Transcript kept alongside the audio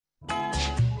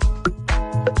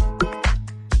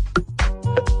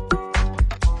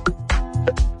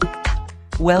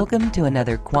Welcome to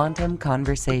another Quantum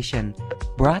Conversation,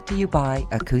 brought to you by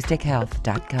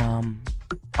AcousticHealth.com.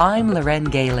 I'm Loren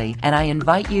Gailey, and I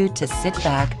invite you to sit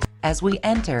back as we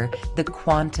enter the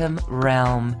quantum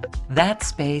realm, that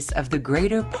space of the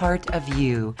greater part of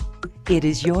you. It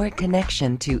is your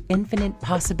connection to infinite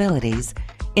possibilities,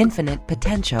 infinite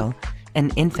potential,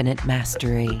 and infinite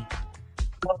mastery.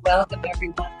 Well, welcome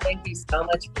everyone. Thank you so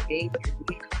much for being here.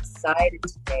 We're excited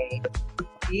today to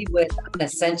be with an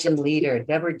Ascension leader.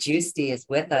 Debra Giusti is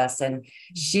with us, and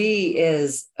she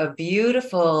is a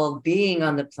beautiful being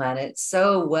on the planet,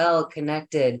 so well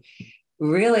connected.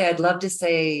 Really, I'd love to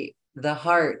say the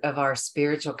heart of our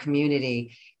spiritual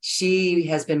community. She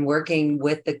has been working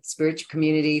with the spiritual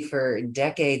community for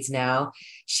decades now.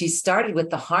 She started with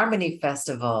the Harmony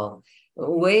Festival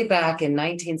way back in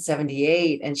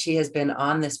 1978, and she has been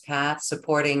on this path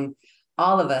supporting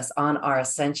all of us on our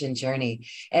ascension journey.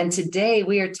 And today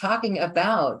we are talking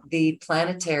about the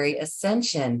planetary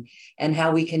ascension and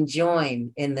how we can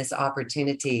join in this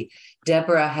opportunity.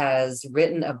 Debra has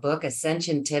written a book,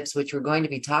 Ascension Tips, which we're going to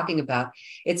be talking about.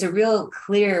 It's a real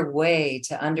clear way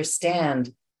to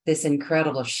understand this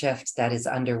incredible shift that is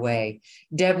underway.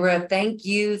 Debra, thank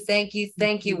you.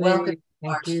 Welcome to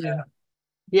our show.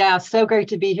 Yeah, so great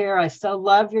to be here. I so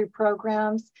love your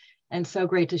programs and so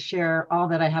great to share all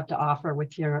that I have to offer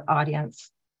with your audience.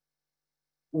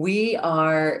 We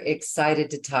are excited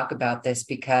to talk about this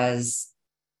because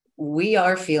we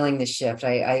are feeling the shift.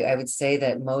 I would say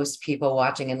that most people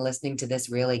watching and listening to this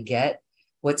really get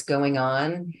what's going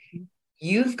on.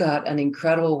 You've got an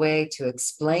incredible way to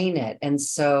explain it. And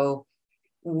so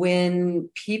when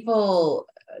people,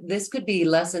 this could be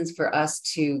lessons for us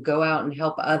to go out and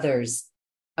help others.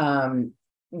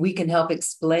 We can help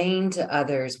explain to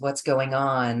others what's going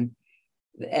on,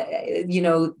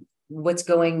 what's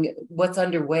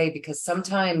underway, because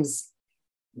sometimes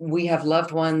we have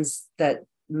loved ones that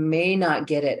may not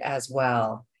get it as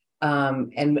well.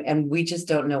 And we just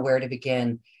don't know where to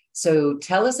begin. So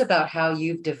tell us about how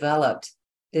you've developed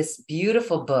this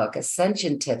beautiful book,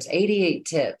 Ascension Tips, 88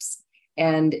 tips,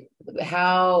 and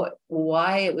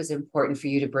why it was important for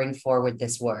you to bring forward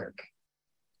this work.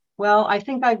 Well, I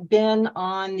think I've been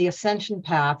on the ascension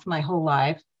path my whole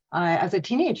life. As a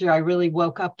teenager, I really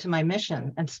woke up to my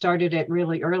mission and started it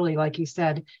really early. Like you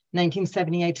said,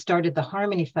 1978 started the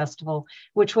Harmony Festival,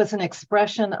 which was an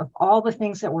expression of all the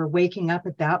things that were waking up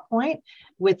at that point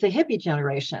with the hippie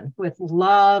generation, with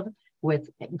love, with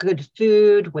good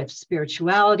food, with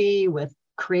spirituality, with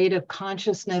creative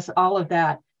consciousness, all of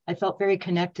that. I felt very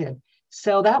connected.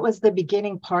 So that was the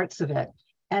beginning parts of it.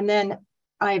 And then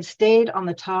I've stayed on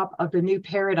the top of the new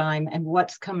paradigm and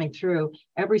what's coming through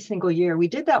every single year. We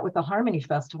did that with the Harmony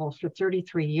Festival for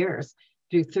 33 years,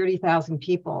 through 30,000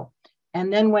 people,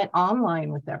 and then went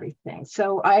online with everything.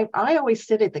 So I always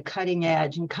sit at the cutting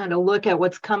edge and kind of look at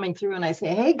what's coming through, and I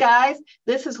say, hey guys,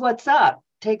 this is what's up.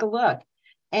 Take a look,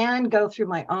 and go through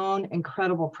my own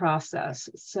incredible process.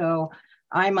 So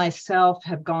I myself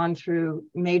have gone through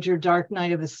major dark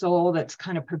night of the soul that's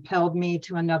kind of propelled me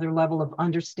to another level of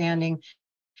understanding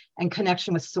and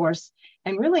connection with source.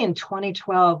 And really in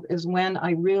 2012 is when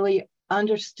I really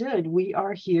understood we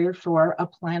are here for a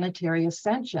planetary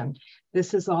ascension.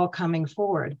 This is all coming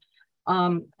forward.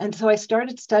 And so I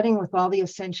started studying with all the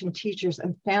ascension teachers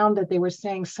and found that they were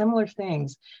saying similar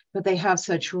things, but they have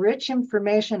such rich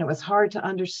information. It was hard to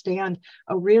understand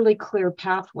a really clear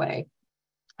pathway.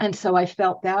 And so I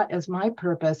felt that as my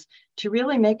purpose, to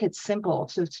really make it simple,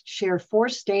 to share 4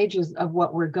 stages of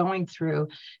what we're going through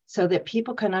so that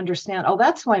people can understand, oh,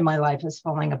 that's why my life is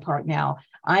falling apart now.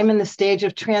 I'm in the stage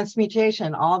of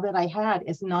transmutation. All that I had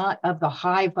is not of the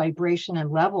high vibration and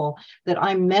level that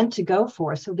I'm meant to go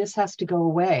for. So this has to go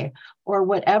away, or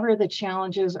whatever the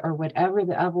challenges or whatever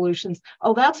the evolutions.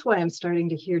 Oh, that's why I'm starting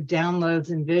to hear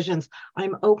downloads and visions.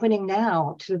 I'm opening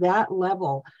now to that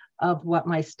level of what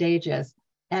my stage is.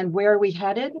 And where are we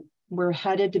headed? We're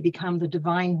headed to become the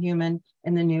divine human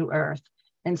in the new earth.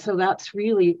 And so that's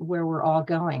really where we're all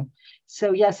going.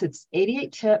 So yes, it's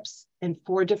 88 tips in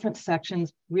 4 different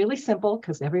sections, really simple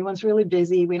because everyone's really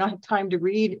busy. We don't have time to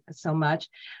read so much,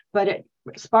 but it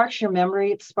sparks your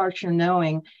memory, it sparks your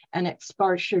knowing, and it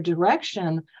sparks your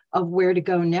direction of where to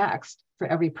go next for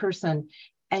every person.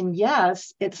 And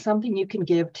yes, it's something you can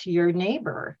give to your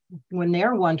neighbor when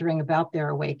they're wondering about their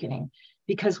awakening.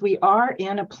 Because we are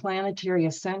in a planetary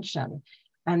ascension.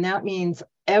 And that means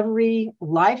every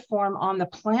life form on the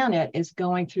planet is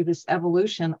going through this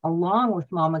evolution along with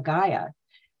Mama Gaia.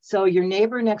 So your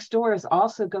neighbor next door is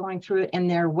also going through it in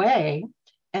their way.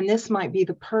 And this might be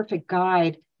the perfect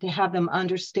guide to have them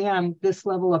understand this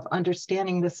level of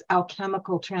understanding, this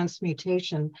alchemical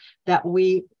transmutation that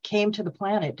we came to the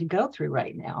planet to go through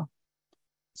right now.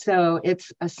 So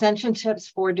it's Ascension Tips,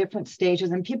 4 different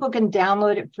stages, and people can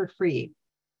download it for free.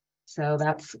 So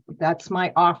that's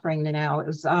my offering now. It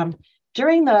was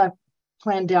during the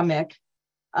pandemic,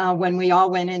 when we all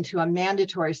went into a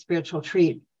mandatory spiritual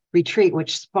retreat,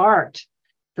 which sparked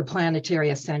the Planetary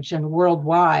Ascension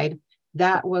worldwide.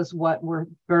 That was what were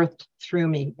birthed through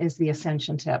me, is the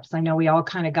Ascension Tips. I know we all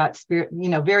kind of got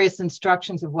various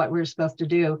instructions of what we were supposed to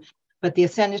do, but the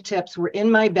Ascension Tips were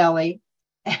in my belly,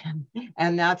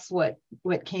 and that's what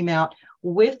came out,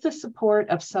 with the support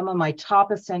of some of my top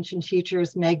Ascension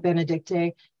teachers, Meg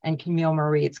Benedicte and Camille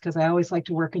Moritz, because I always like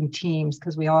to work in teams,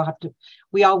 because we all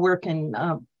work in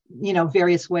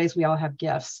various ways. We all have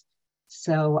gifts.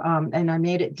 So and I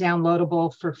made it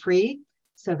downloadable for free,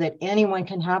 so that anyone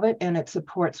can have it, and it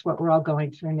supports what we're all going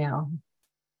through now.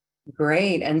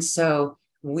 Great. And so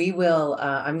we will,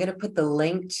 I'm going to put the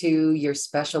link to your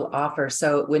special offer.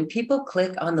 So when people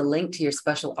click on the link to your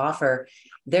special offer,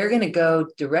 they're going to go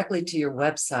directly to your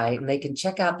website and they can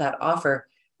check out that offer,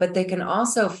 but they can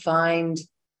also find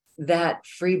that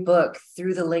free book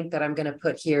through the link that I'm going to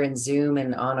put here in Zoom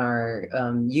and on our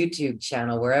YouTube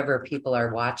channel, wherever people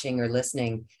are watching or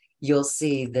listening, you'll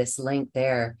see this link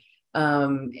there.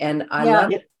 And I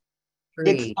love it.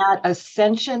 It's at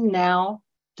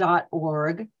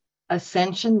ascensionnow.org,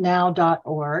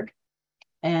 ascensionnow.org.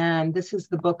 And this is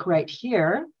the book right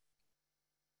here.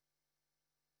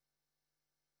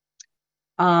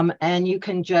 And you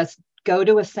can just go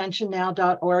to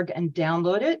ascensionnow.org and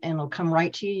download it, and it'll come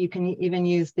right to you. You can even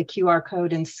use the QR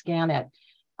code and scan it.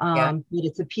 But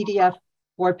it's a PDF,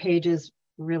 4 pages,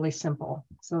 really simple.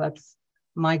 So that's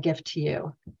my gift to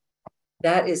you.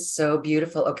 That is so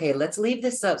beautiful. Okay, let's leave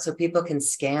this up so people can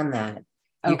scan that.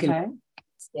 You can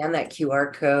scan that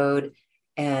QR code,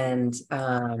 and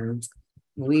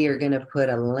we are going to put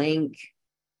a link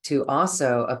to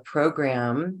also a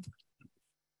program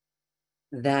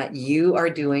that you are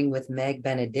doing with Meg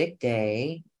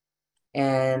Benedicte,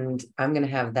 and I'm going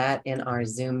to have that in our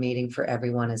Zoom meeting for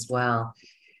everyone as well.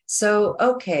 So,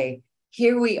 okay,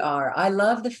 here we are. I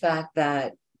love the fact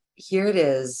that here it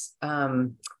is,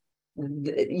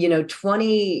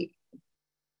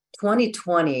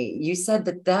 2020, you said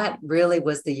that really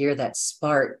was the year that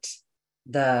sparked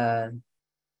the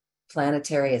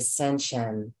Planetary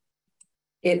Ascension.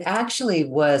 It actually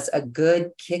was a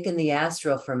good kick in the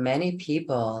astral for many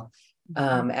people,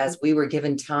 as we were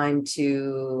given time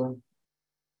to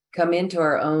come into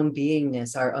our own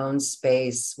beingness, our own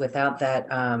space, without that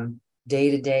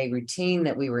day-to-day routine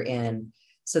that we were in.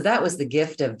 So that was the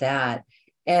gift of that.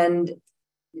 And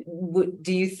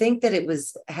do you think that it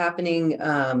was happening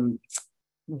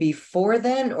before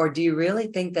then, or do you really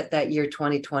think that year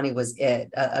 2020 was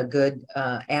a good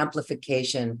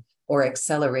amplification or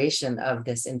acceleration of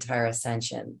this entire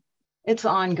ascension? It's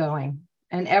ongoing,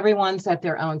 and everyone's at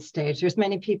their own stage. There's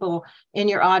many people in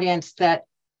your audience that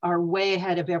are way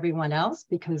ahead of everyone else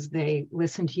because they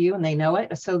listen to you and they know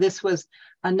it. So this was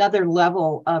another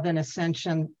level of an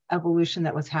ascension evolution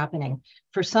that was happening.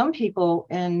 For some people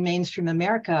in mainstream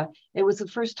America, it was the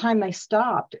first time they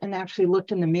stopped and actually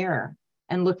looked in the mirror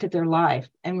and looked at their life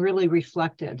and really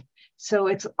reflected. So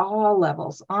it's all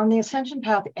levels. On the ascension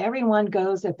path, everyone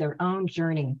goes at their own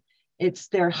journey. It's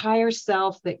their higher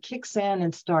self that kicks in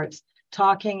and starts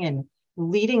talking and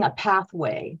leading a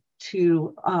pathway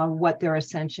to what their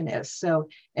ascension is. So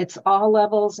it's all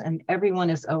levels and everyone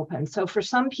is open. So for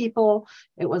some people,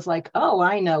 it was like, oh,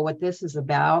 I know what this is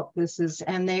about.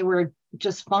 And they were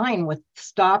just fine with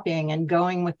stopping and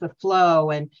going with the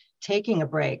flow and taking a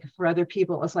break. For other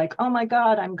people, it was like, oh my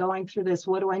God, I'm going through this.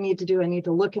 What do I need to do? I need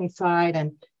to look inside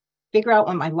and figure out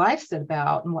what my life's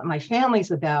about and what my family's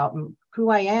about and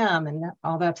who I am. And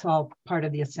that's all part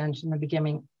of the ascension, the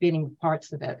beginning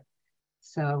parts of it.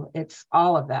 So it's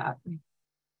all of that.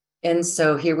 And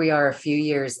so here we are a few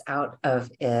years out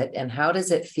of it. And how does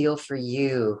it feel for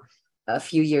you a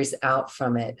few years out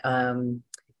from it?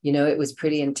 It was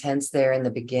pretty intense there in the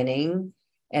beginning.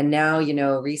 And now,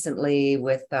 recently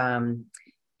with,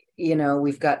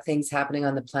 we've got things happening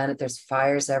on the planet. There's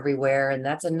fires everywhere. And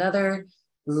that's another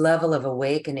level of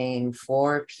awakening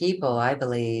for people, I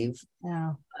believe.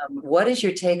 Yeah. What is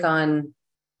your take on,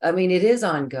 it is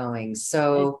ongoing.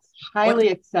 So it's highly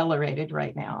accelerated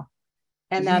right now.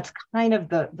 And that's kind of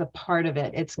the part of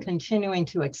it. It's continuing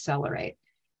to accelerate.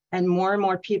 And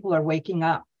more people are waking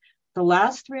up. The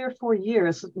last 3 or 4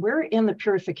 years, we're in the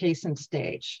purification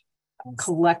stage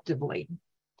collectively.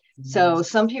 So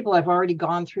some people have already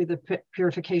gone through the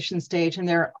purification stage and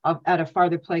they're at a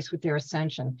farther place with their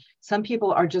ascension. Some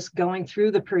people are just going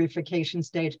through the purification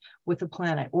stage with the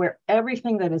planet, where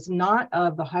everything that is not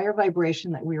of the higher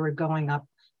vibration that we were going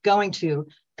to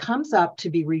comes up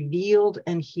to be revealed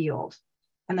and healed.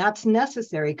 And that's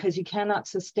necessary because you cannot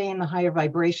sustain the higher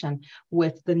vibration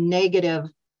with the negative,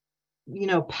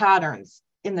 patterns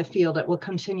in the field that will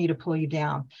continue to pull you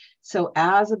down. So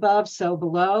as above, so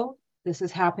below. This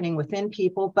is happening within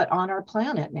people, but on our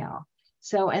planet now.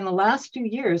 So in the last few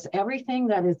years, everything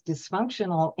that is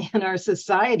dysfunctional in our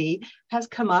society has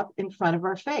come up in front of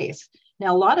our face.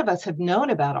 Now, a lot of us have known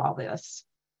about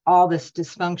all this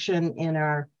dysfunction in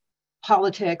our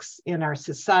politics, in our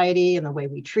society, in the way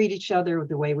we treat each other,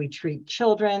 the way we treat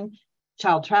children,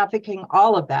 child trafficking,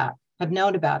 all of that, have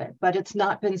known about it, but it's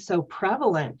not been so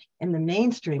prevalent in the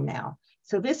mainstream now.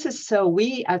 So this is so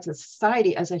we as a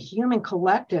society, as a human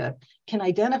collective, can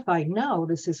identify, no,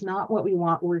 this is not what we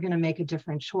want. We're going to make a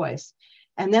different choice.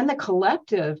 And then the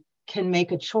collective can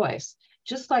make a choice.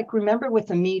 Just like, remember with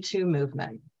the Me Too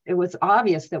movement, it was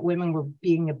obvious that women were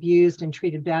being abused and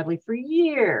treated badly for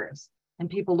years, and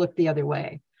people looked the other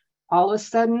way. All of a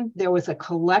sudden, there was a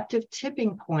collective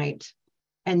tipping point,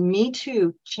 and Me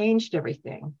Too changed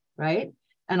everything, right?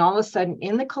 And all of a sudden,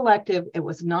 in the collective, it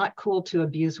was not cool to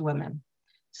abuse women.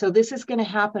 So this is going to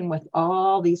happen with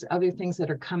all these other things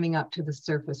that are coming up to the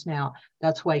surface now.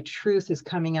 That's why truth is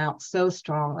coming out so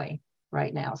strongly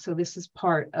right now. So this is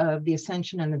part of the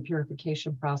ascension and the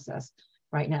purification process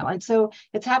right now. And so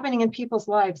it's happening in people's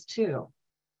lives too.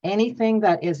 Anything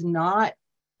that is not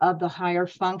of the higher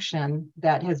function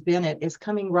that has been it is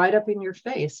coming right up in your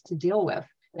face to deal with.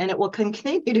 And it will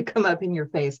continue to come up in your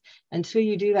face until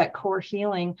you do that core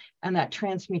healing and that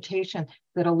transmutation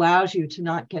that allows you to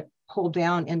not get pulled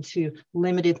down into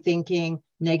limited thinking,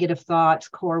 negative thoughts,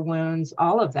 core wounds,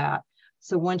 all of that.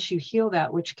 So once you heal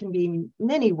that, which can be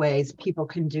many ways, people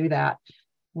can do that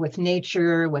with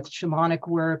nature, with shamanic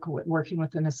work, working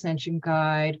with an ascension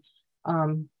guide.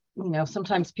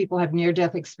 Sometimes people have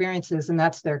near-death experiences and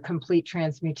that's their complete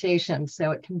transmutation.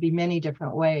 So it can be many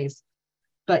different ways,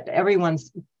 but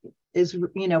everyone's is,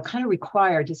 kind of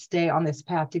required to stay on this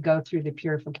path to go through the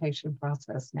purification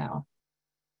process now.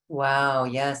 Wow.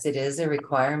 Yes, it is a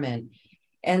requirement.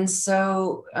 And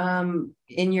so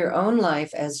in your own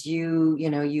life, as you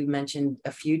mentioned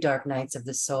a few dark nights of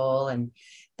the soul and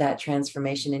that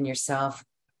transformation in yourself,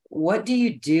 what do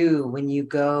you do when you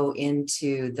go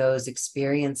into those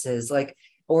experiences?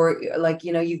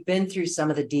 You've been through some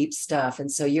of the deep stuff.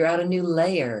 And so you're at a new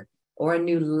layer or a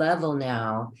new level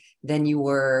now than you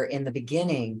were in the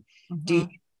beginning. Mm-hmm. Do you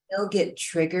still get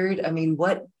triggered? I mean,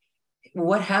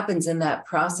 what happens in that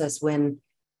process when,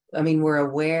 we're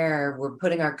aware, we're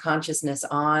putting our consciousness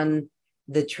on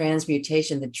the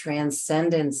transmutation, the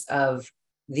transcendence of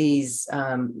these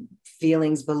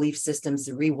feelings, belief systems,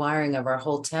 the rewiring of our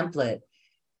whole template?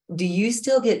 Do you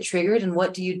still get triggered, and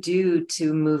what do you do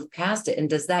to move past it? And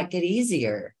does that get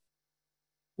easier?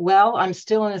 Well, I'm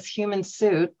still in this human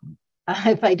suit.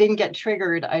 If I didn't get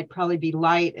triggered, I'd probably be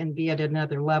light and be at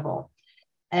another level.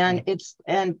 And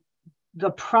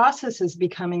the process is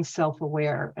becoming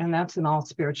self-aware, and that's in all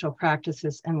spiritual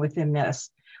practices and within this.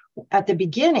 At the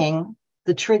beginning,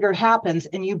 the trigger happens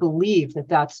and you believe that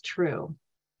that's true.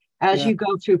 As you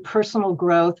go through personal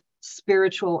growth,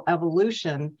 spiritual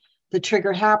evolution, the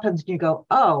trigger happens and you go,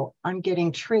 oh, I'm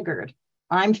getting triggered.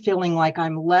 I'm feeling like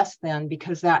I'm less than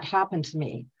because that happened to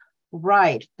me.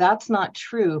 Right, that's not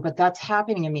true, but that's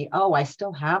happening to me. Oh, I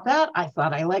still have that? I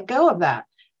thought I let go of that.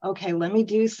 Okay, let me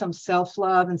do some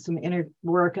self-love and some inner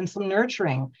work and some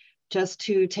nurturing just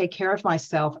to take care of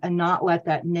myself and not let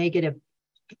that negative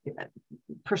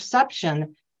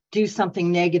perception do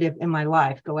something negative in my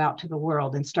life, go out to the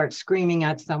world and start screaming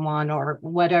at someone or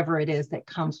whatever it is that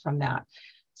comes from that.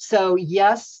 So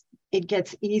yes, it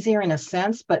gets easier in a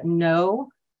sense, but no,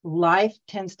 life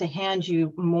tends to hand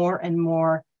you more and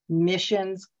more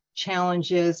missions,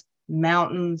 challenges,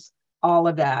 mountains, all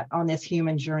of that on this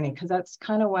human journey, because that's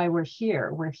kind of why we're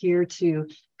here. We're here to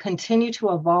continue to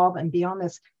evolve and be on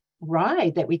this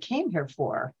ride that we came here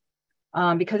for,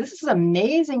 because this is an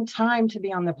amazing time to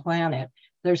be on the planet.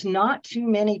 There's not too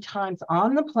many times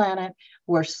on the planet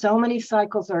where so many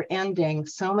cycles are ending,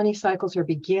 so many cycles are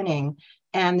beginning,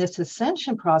 and this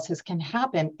ascension process can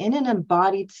happen in an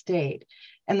embodied state.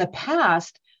 In the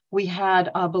past, we had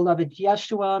beloved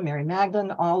Yeshua, Mary Magdalene,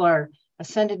 all our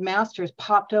ascended masters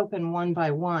popped open one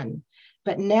by one.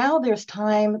 But now there's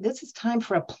time, this is time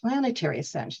for a planetary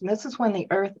ascension. This is when the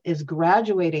earth is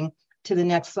graduating to the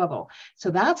next level. So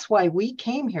that's why we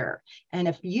came here. And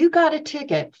if you got a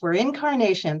ticket for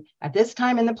incarnation at this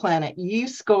time in the planet, you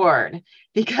scored,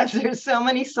 because there's so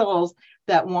many souls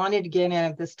that wanted to get in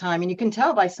at this time. And you can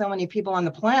tell by so many people on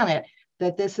the planet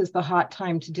that this is the hot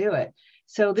time to do it.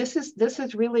 So this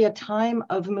is really a time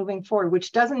of moving forward,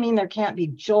 which doesn't mean there can't be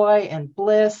joy and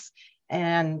bliss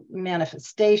and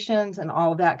manifestations and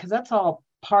all of that, because that's all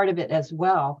part of it as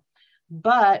well.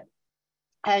 But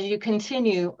as you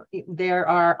continue, there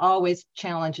are always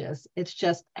challenges. It's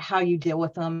just how you deal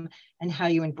with them and how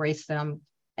you embrace them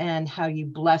and how you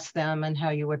bless them and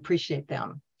how you appreciate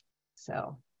them.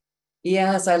 So.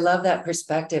 Yes, I love that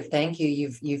perspective. Thank you.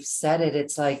 You've said it.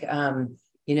 It's like,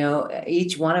 you know,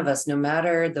 each one of us, no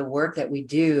matter the work that we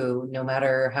do, no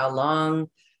matter how long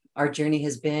our journey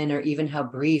has been, or even how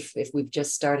brief, if we've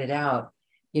just started out,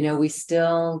 you know, we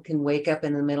still can wake up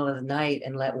in the middle of the night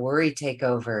and let worry take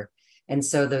over. And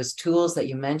so those tools that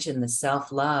you mentioned, the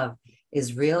self-love,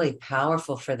 is really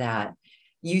powerful for that.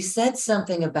 You said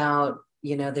something about,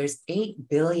 you know, there's 8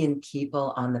 billion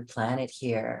people on the planet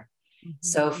here. Mm-hmm.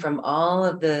 So from all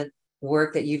of the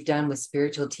work that you've done with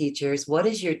spiritual teachers, what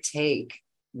is your take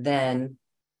then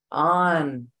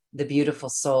on the beautiful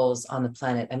souls on the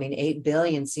planet? I mean, 8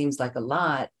 billion seems like a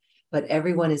lot, but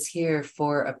everyone is here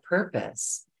for a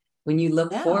purpose. When you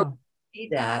look forward to see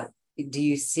that, do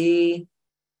you see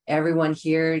everyone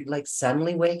here like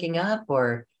suddenly waking up,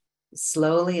 or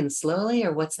slowly and slowly,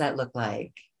 or what's that look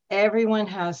like? Everyone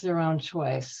has their own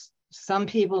choice. Some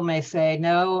people may say,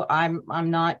 no, I'm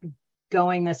not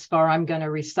going this far. I'm going to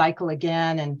recycle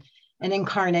again and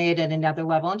incarnate at another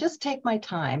level and just take my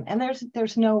time. And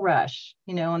there's no rush,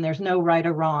 you know, and there's no right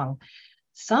or wrong.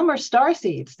 Some are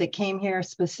starseeds that came here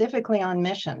specifically on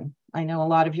mission. I know a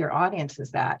lot of your audience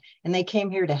is that, and they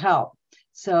came here to help.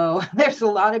 So there's a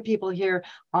lot of people here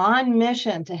on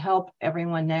mission to help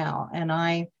everyone now. And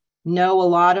I know a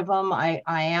lot of them. I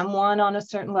am one on a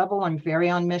certain level. I'm very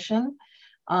on mission.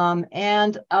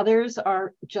 And others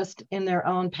are just in their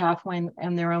own pathway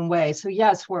and their own way. So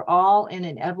yes, we're all in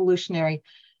an evolutionary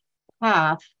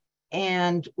path,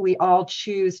 and we all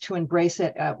choose to embrace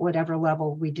it at whatever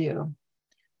level we do.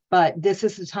 But this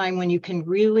is the time when you can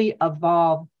really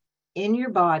evolve in your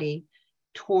body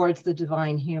towards the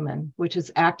divine human, which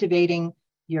is activating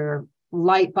your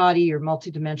light body, your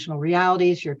multidimensional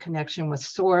realities, your connection with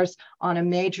source on a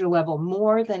major level,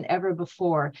 more than ever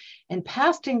before. In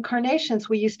past incarnations,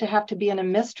 we used to have to be in a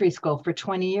mystery school for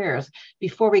 20 years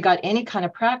before we got any kind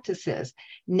of practices.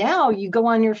 Now you go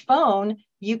on your phone,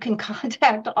 you can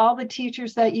contact all the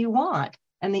teachers that you want,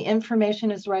 and the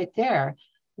information is right there.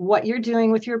 What you're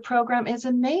doing with your program is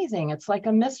amazing. It's like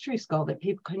a mystery school that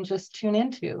people can just tune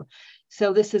into.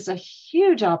 So this is a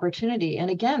huge opportunity. And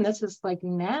again, this is like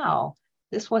now.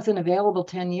 This wasn't available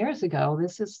 10 years ago.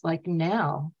 This is like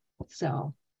now.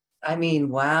 So. I mean,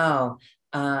 wow.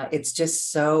 It's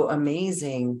just so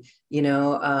amazing. You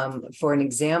know, for an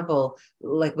example,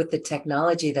 like with the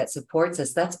technology that supports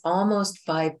us, that's almost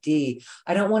 5D.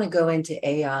 I don't want to go into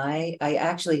AI. I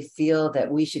actually feel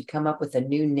that we should come up with a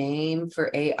new name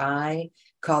for AI,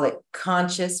 call it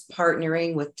conscious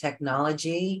partnering with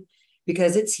technology,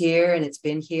 because it's here and it's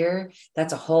been here.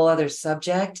 That's a whole other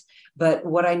subject. But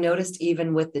what I noticed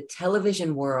even with the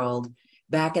television world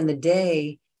back in the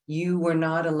day, you were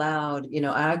not allowed, you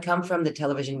know, I come from the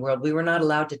television world. We were not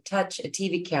allowed to touch a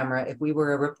TV camera if we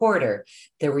were a reporter.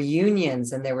 There were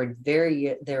unions and there were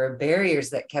barriers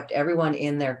that kept everyone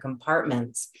in their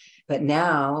compartments. But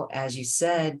now, as you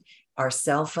said, our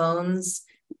cell phones,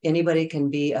 anybody can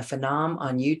be a phenom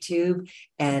on YouTube,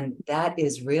 and that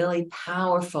is really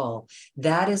powerful.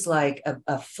 That is like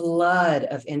a flood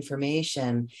of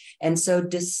information. And so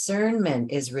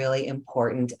discernment is really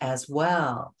important as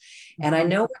well. And I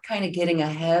know we're kind of getting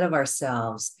ahead of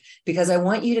ourselves, because I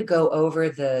want you to go over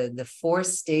the 4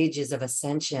 stages of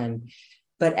ascension.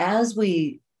 But as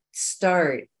we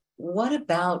start, what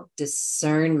about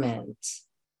discernment?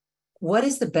 What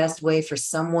is the best way for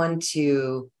someone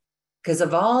to, because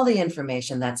of all the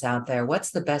information that's out there,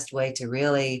 what's the best way to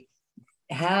really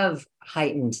have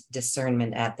heightened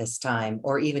discernment at this time,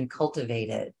 or even cultivate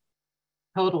it?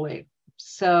 Totally.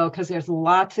 So, because there's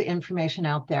lots of information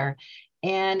out there,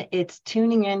 and it's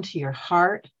tuning into your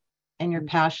heart and your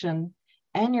passion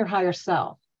and your higher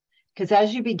self. Because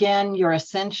as you begin your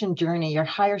ascension journey, your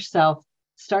higher self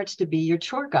starts to be your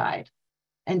tour guide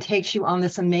and takes you on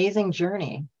this amazing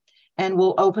journey, and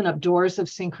will open up doors of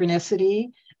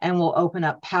synchronicity, and will open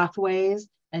up pathways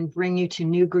and bring you to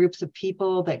new groups of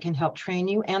people that can help train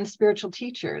you, and spiritual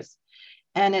teachers.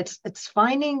 And it's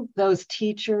finding those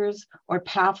teachers or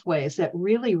pathways that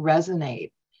really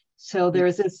resonate. So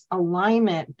there's this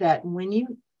alignment that when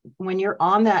you're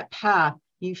on that path,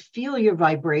 you feel your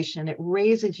vibration, it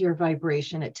raises your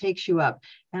vibration, it takes you up,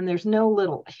 and there's no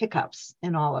little hiccups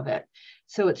in all of it.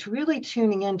 So it's really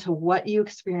tuning into what you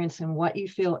experience and what you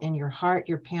feel in your heart,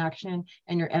 your passion,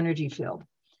 and your energy field,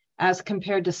 as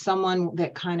compared to someone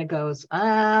that kind of goes,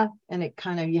 and it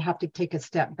kind of, you have to take a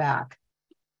step back.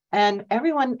 And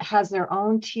everyone has their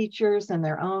own teachers and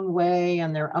their own way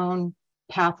and their own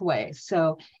pathway.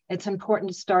 So it's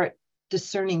important to start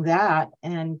discerning that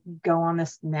and go on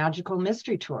this magical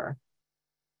mystery tour.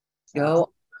 Go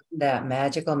on that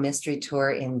magical mystery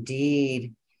tour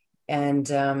indeed. And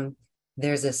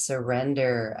there's a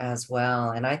surrender as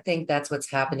well. And I think that's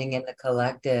what's happening in the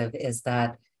collective, is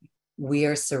that we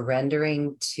are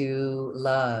surrendering to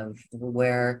love,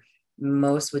 where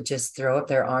most would just throw up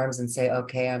their arms and say,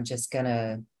 okay, I'm just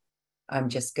gonna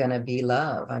be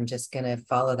love. I'm just gonna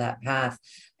follow that path.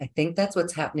 I think that's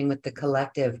what's happening with the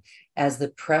collective. As the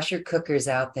pressure cookers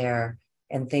out there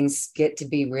and things get to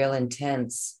be real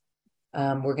intense,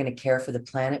 we're gonna care for the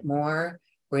planet more.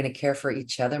 We're gonna care for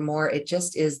each other more. It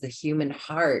just is the human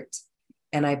heart.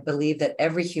 And I believe that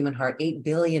every human heart, 8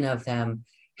 billion of them,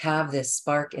 have this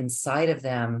spark inside of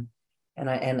them.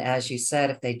 And as you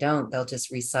said, if they don't, they'll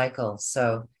just recycle.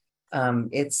 So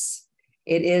it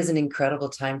is an incredible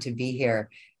time to be here.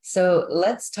 So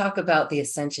let's talk about the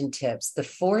Ascension tips, the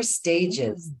 4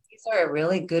 stages. These are a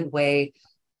really good way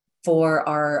for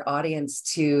our audience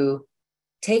to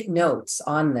take notes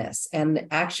on this and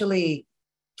actually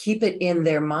keep it in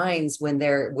their minds when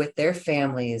they're with their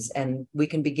families, and we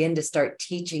can begin to start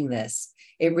teaching this.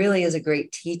 It really is a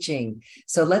great teaching.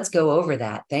 So let's go over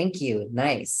that. Thank you.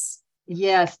 Nice.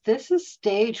 Yes, this is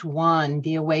stage 1,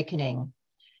 the awakening.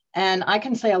 And I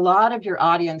can say a lot of your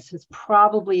audience has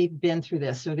probably been through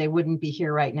this, or they wouldn't be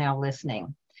here right now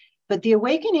listening. But the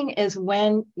awakening is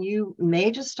when you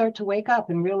may just start to wake up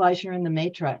and realize you're in the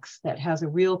matrix that has a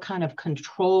real kind of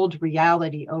controlled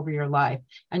reality over your life.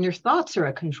 And your thoughts are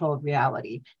a controlled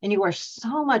reality. And you are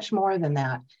so much more than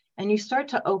that. And you start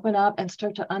to open up and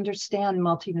start to understand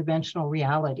multidimensional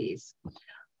realities.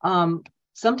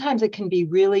 Sometimes it can be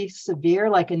really severe,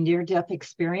 like a near-death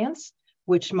experience,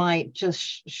 which might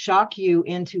just shock you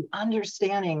into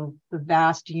understanding the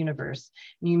vast universe.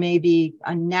 You may be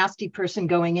a nasty person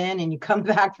going in and you come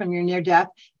back from your near death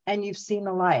and you've seen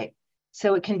the light.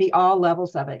 So it can be all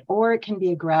levels of it, or it can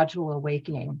be a gradual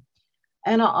awakening.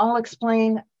 And I'll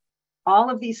explain all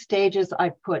of these stages. I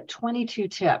put 22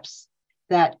 tips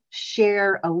that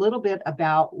share a little bit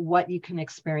about what you can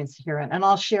experience here. And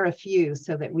I'll share a few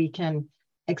so that we can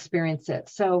experience it.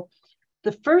 So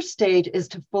the first stage is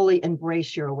to fully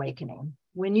embrace your awakening.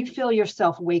 When you feel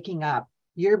yourself waking up,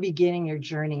 you're beginning your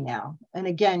journey now. And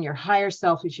again, your higher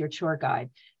self is your tour guide.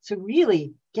 So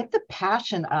really get the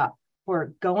passion up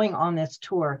for going on this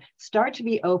tour. Start to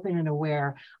be open and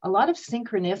aware. A lot of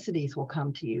synchronicities will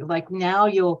come to you. Like now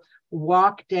you'll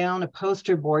walk down a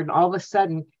poster board and all of a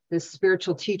sudden this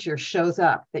spiritual teacher shows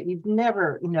up that you've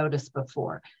never noticed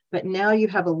before. But now you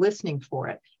have a listening for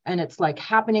it. And it's like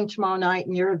happening tomorrow night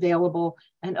and you're available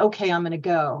and okay, I'm going to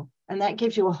go. And that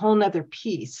gives you a whole nother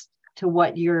piece to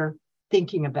what you're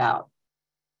thinking about.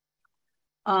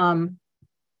 And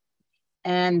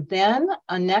then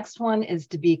a next one is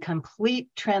to be complete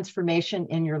transformation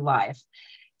in your life.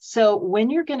 So when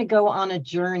you're going to go on a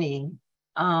journey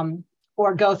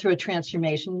or go through a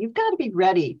transformation, you've got to be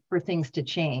ready for things to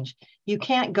change. You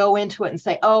can't go into it and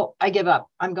say, oh, I give up.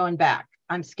 I'm going back.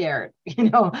 I'm scared.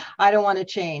 I don't want to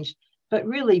change. But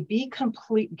really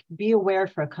be aware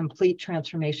for a complete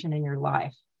transformation in your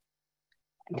life.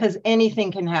 Because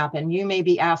anything can happen. You may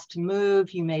be asked to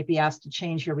move, you may be asked to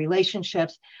change your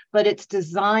relationships, but it's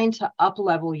designed to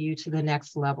up-level you to the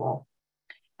next level.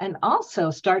 And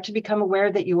also start to become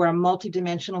aware that you are a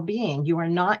multidimensional being. You are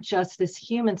not just this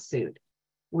human suit,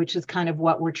 which is kind of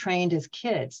what we're trained as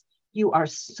kids. You are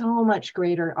so much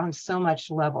greater on so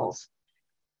much levels.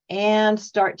 And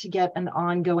start to get an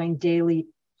ongoing daily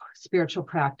spiritual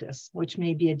practice, which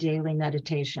may be a daily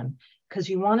meditation, because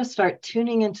you want to start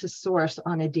tuning into source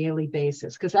on a daily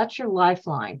basis, because that's your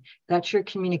lifeline, that's your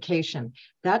communication,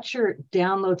 that's your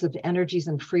downloads of energies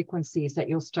and frequencies that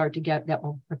you'll start to get that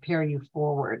will prepare you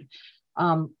forward.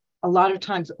 A lot of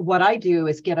times what I do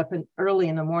is get up early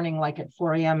in the morning, like at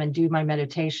 4 a.m. and do my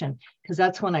meditation, because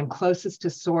that's when I'm closest to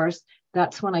source.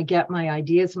 That's when I get my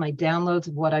ideas, my downloads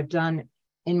of what I've done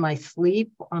in my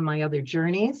sleep on my other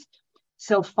journeys.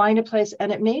 So find a place,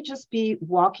 and it may just be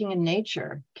walking in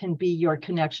nature can be your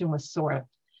connection with source.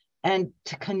 And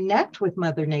to connect with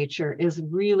Mother Nature is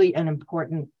really an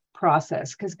important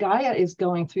process, because Gaia is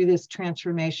going through this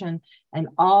transformation, and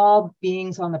all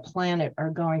beings on the planet are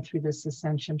going through this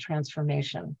ascension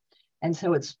transformation. And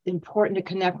so it's important to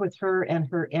connect with her and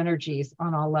her energies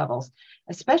on all levels,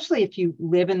 especially if you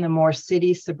live in the more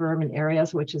city, suburban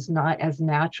areas, which is not as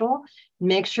natural.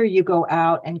 Make sure you go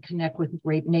out and connect with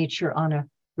great nature on a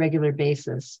regular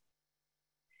basis.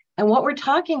 And what we're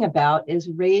talking about is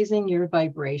raising your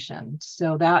vibration.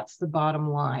 So that's the bottom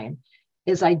line,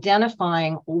 is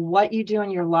identifying what you do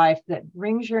in your life that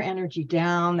brings your energy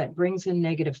down, that brings in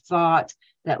negative thoughts,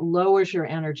 that lowers your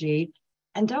energy,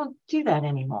 and don't do that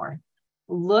anymore.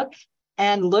 Look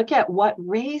at what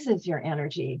raises your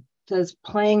energy. Does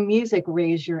playing music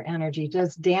raise your energy?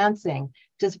 Does dancing,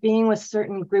 does being with a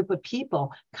certain group of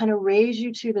people kind of raise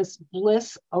you to this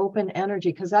bliss, open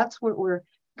energy? Because that's what we're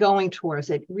going towards.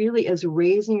 It really is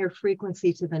raising your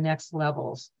frequency to the next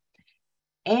levels.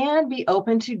 And be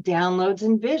open to downloads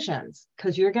and visions,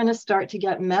 because you're going to start to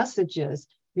get messages.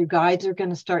 Your guides are going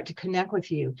to start to connect with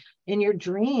you. In your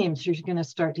dreams, you're going to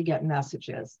start to get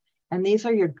messages. And these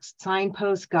are your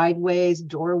signposts, guideways,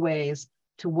 doorways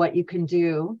to what you can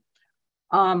do.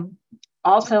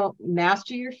 Also,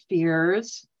 master your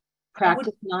fears,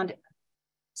 practice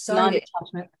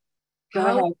non-attachment. Go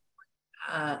ahead.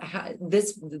 I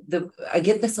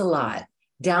get this a lot.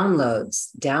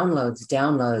 Downloads.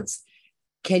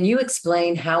 Can you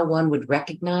explain how one would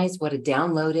recognize what a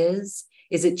download is?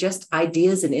 Is it just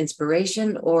ideas and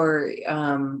inspiration, or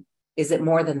is it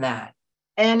more than that?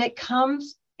 And it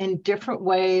comes in different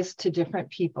ways to different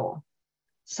people.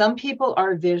 Some people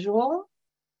are visual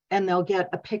and they'll get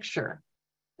a picture.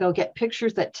 They'll get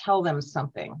pictures that tell them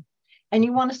something. And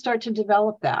you want to start to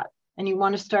develop that, and you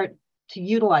want to start to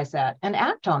utilize that and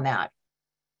act on that.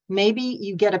 Maybe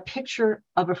you get a picture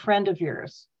of a friend of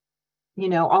yours,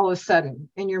 all of a sudden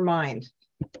in your mind.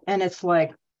 And it's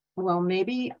like, well,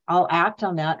 maybe I'll act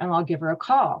on that and I'll give her a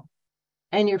call.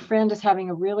 And your friend is having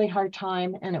a really hard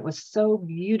time, and it was so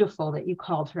beautiful that you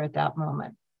called her at that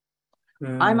moment.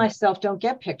 I myself don't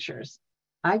get pictures.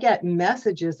 I get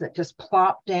messages that just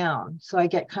plop down. So I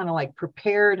get kind of like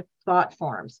prepared thought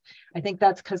forms. I think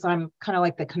that's because I'm kind of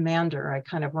like the commander. I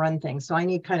kind of run things. So I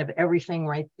need kind of everything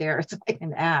right there so I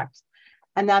can act.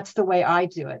 And that's the way I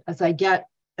do it, as I get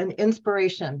an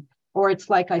inspiration, or it's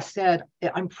like I said,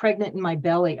 I'm pregnant in my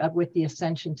belly with the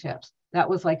Ascension tips. That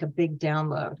was like a big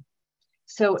download.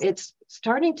 So it's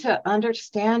starting to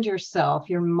understand yourself,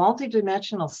 your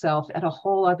multidimensional self, at a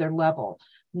whole other level,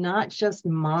 not just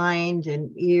mind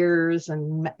and ears.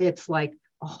 And it's like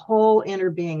a whole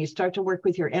inner being. You start to work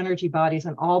with your energy bodies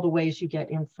and all the ways you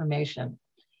get information.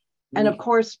 And of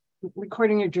course,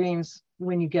 recording your dreams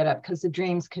when you get up, because the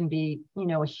dreams can be,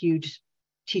 a huge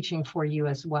teaching for you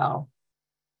as well.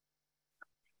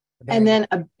 And then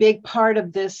a big part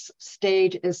of this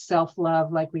stage is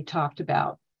self-love, like we talked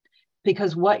about.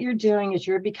 Because what you're doing is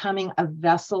you're becoming a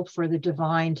vessel for the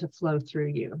divine to flow through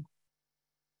you.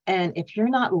 And if you're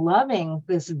not loving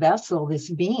this vessel, this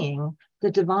being, the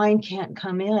divine can't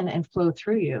come in and flow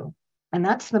through you. And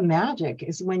that's the magic,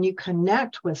 is when you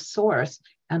connect with source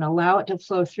and allow it to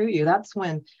flow through you. That's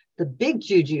when the big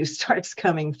juju starts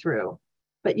coming through.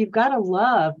 But you've got to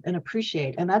love and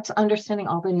appreciate. And that's understanding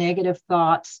all the negative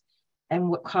thoughts and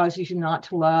what causes you not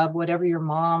to love, whatever your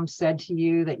mom said to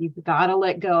you that you've got to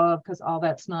let go of, because all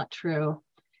that's not true.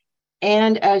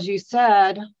 And as you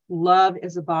said, love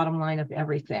is the bottom line of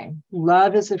everything.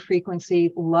 Love is a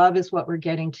frequency. Love is what we're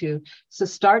getting to. So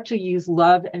start to use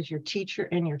love as your teacher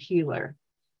and your healer.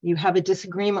 You have a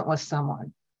disagreement with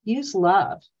someone. Use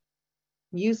love.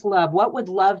 Use love. What would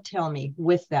love tell me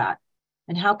with that?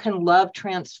 And how can love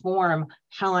transform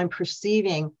how I'm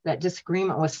perceiving that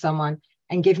disagreement with someone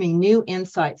and give me new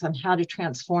insights on how to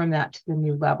transform that to the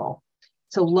new level?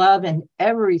 So love in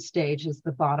every stage is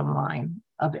the bottom line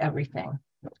of everything.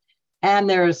 And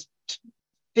there's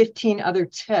 15 other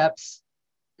tips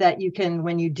that you can,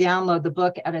 when you download the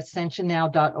book at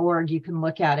ascensionnow.org, you can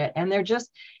look at it. And they're just,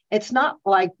 it's not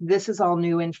like this is all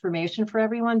new information for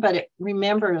everyone, but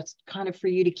remember, it's kind of for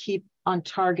you to keep on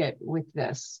target with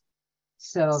this.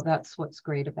 So that's what's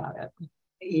great about it.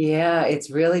 Yeah, it's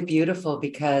really beautiful,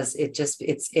 because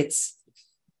it's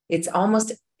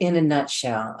almost in a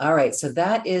nutshell. All right, so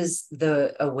that is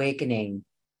the awakening.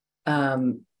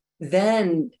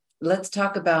 Then let's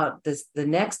talk about the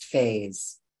next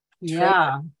phase.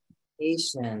 Yeah.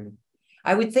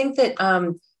 I would think that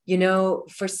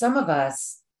for some of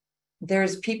us,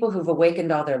 there's people who've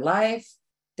awakened all their life.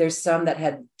 There's some that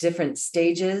had different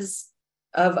stages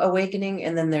of awakening,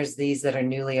 and then there's these that are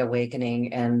newly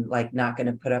awakening and like not going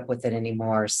to put up with it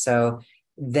anymore. So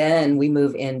then we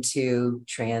move into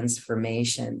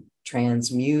transformation.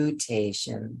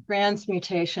 Transmutation.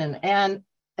 Transmutation. And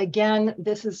again,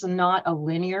 this is not a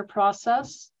linear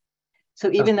process. So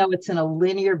even though it's in a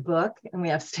linear book and we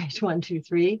have stage 1, 2,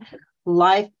 3,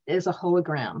 life is a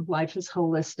hologram. Life is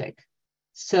holistic.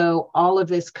 So all of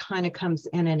this kind of comes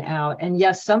in and out. And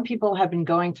yes, some people have been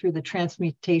going through the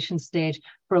transmutation stage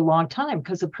for a long time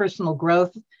because the personal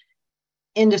growth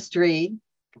industry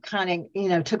kind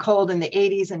of, took hold in the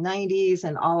 80s and 90s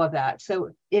and all of that.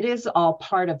 So it is all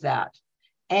part of that.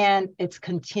 And it's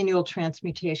continual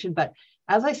transmutation. But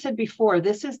as I said before,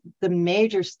 this is the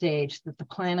major stage that the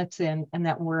planet's in and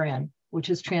that we're in, which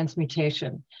is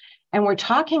transmutation. And we're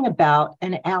talking about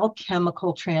an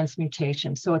alchemical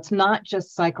transmutation. So it's not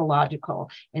just psychological.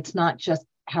 It's not just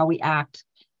how we act.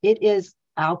 It is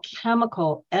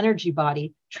alchemical energy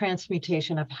body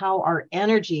transmutation of how our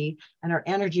energy and our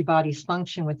energy bodies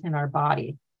function within our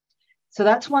body. So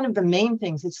that's one of the main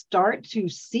things, is start to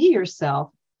see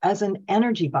yourself as an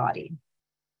energy body,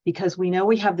 because we know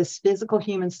we have this physical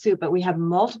human suit, but we have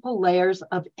multiple layers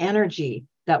of energy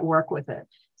that work with it.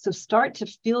 So start to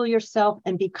feel yourself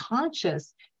and be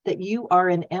conscious that you are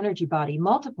an energy body,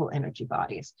 multiple energy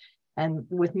bodies. And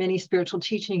with many spiritual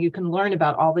teaching, you can learn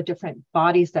about all the different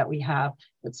bodies that we have,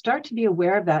 but start to be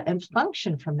aware of that and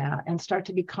function from that and start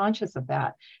to be conscious of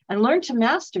that and learn to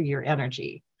master your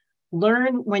energy.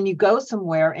 Learn when you go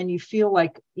somewhere and you feel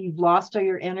like you've lost all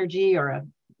your energy, or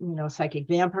a psychic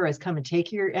vampire has come and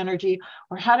taken your energy,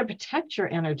 or how to protect your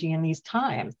energy in these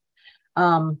times.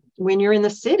 When you're in the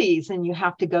cities and you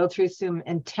have to go through some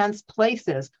intense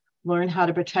places, learn how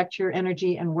to protect your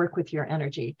energy and work with your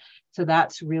energy. So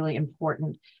that's really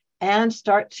important. And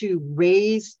start to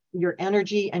raise your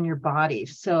energy and your body.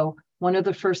 So one of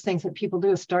the first things that people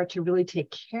do is start to really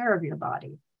take care of your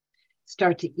body.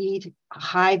 Start to eat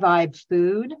high vibe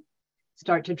food,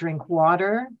 start to drink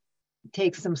water,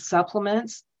 take some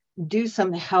supplements, do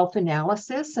some health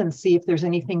analysis and see if there's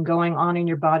anything going on in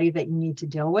your body that you need to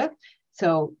deal with.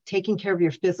 So taking care of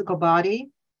your physical body,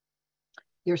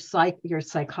 your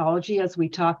psychology, as we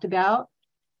talked about,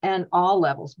 and all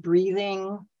levels,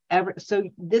 breathing. So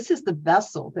this is the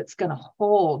vessel that's going to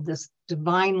hold this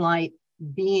divine light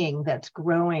being that's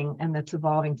growing and that's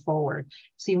evolving forward.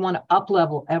 So you want to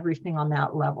up-level everything on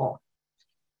that level.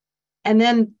 And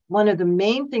then one of the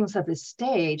main things of this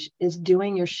stage is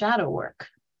doing your shadow work,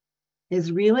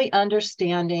 is really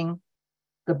understanding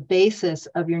the basis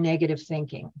of your negative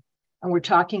thinking. And we're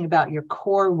talking about your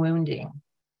core wounding.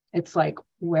 It's like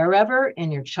wherever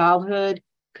in your childhood,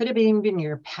 could have even been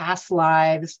your past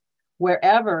lives,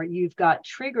 wherever you've got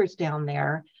triggers down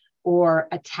there or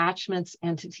attachments,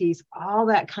 entities, all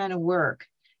that kind of work.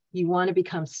 You want to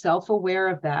become self-aware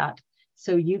of that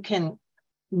so you can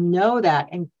know that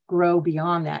and grow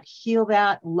beyond that, heal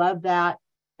that, love that,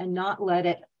 and not let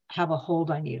it have a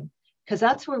hold on you. Because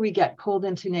that's where we get pulled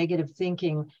into negative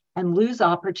thinking and lose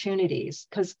opportunities,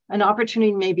 because an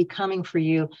opportunity may be coming for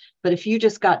you, but if you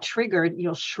just got triggered,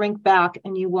 you'll shrink back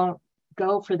and you won't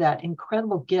go for that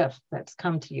incredible gift that's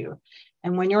come to you.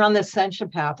 And when you're on the ascension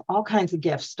path, all kinds of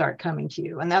gifts start coming to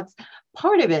you. And that's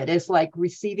part of it, is like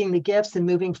receiving the gifts and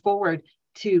moving forward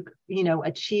to,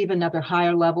 achieve another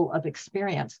higher level of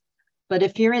experience. But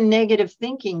if you're in negative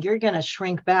thinking, you're going to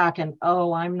shrink back and,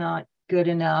 oh, I'm not good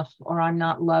enough, or I'm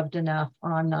not loved enough,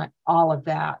 or I'm not all of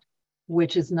that,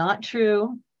 which is not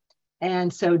true.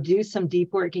 And so do some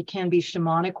deep work. It can be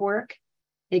shamanic work.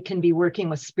 It can be working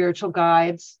with spiritual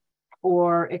guides,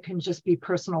 or it can just be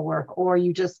personal work, or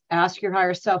you just ask your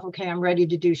higher self, okay, I'm ready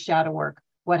to do shadow work.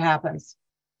 What happens?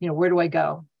 Where do I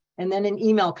go? And then an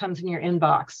email comes in your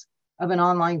inbox of an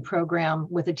online program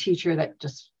with a teacher that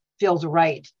just feels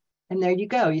right. And there you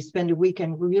go. You spend a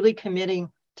weekend really committing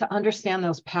to understand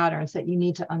those patterns that you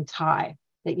need to untie,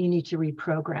 that you need to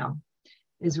reprogram,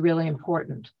 is really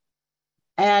important.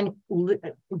 And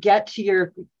get to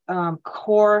your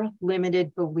core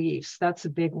limited beliefs. That's a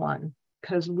big one,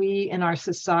 because we in our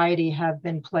society have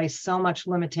been placed so much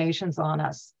limitations on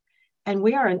us. And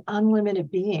we are an unlimited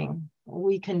being.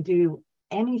 We can do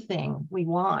anything we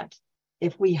want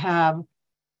if we have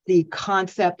the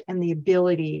concept and the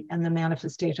ability and the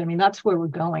manifestation. I mean, that's where we're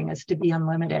going, is to be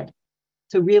unlimited.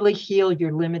 So really heal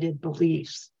your limited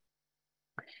beliefs.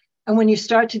 And when you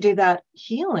start to do that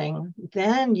healing,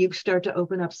 then you start to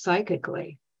open up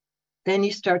psychically. Then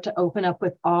you start to open up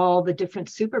with all the different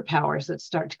superpowers that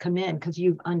start to come in, because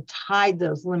you've untied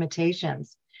those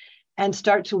limitations, and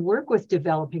start to work with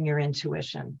developing your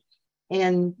intuition.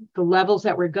 And the levels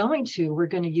that we're going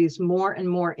to use more and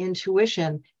more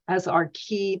intuition as our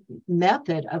key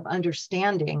method of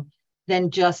understanding than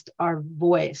just our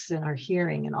voice and our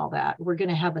hearing and all that. We're going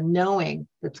to have a knowing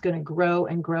that's going to grow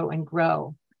and grow and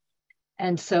grow.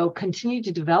 And so continue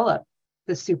to develop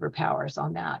the superpowers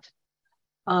on that.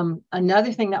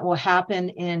 Another thing that will happen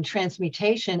in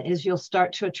transmutation is you'll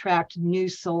start to attract new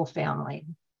soul family.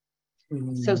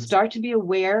 So start to be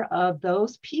aware of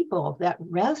those people that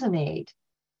resonate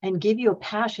and give you a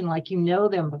passion like you know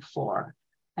them before,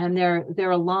 and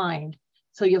they're aligned.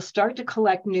 So you'll start to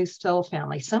collect new soul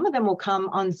family. Some of them will come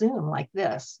on Zoom like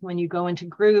this when you go into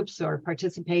groups or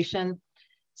participation.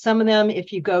 Some of them,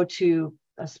 if you go to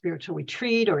a spiritual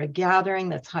retreat or a gathering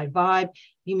that's high vibe,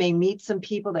 you may meet some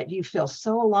people that you feel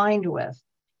so aligned with,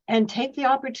 and take the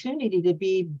opportunity to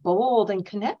be bold and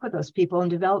connect with those people and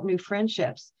develop new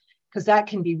friendships, because that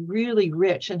can be really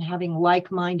rich in having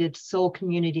like-minded soul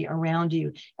community around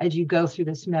you as you go through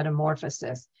this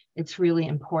metamorphosis. It's really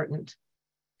important.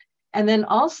 And then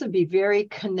also be very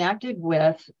connected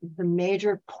with the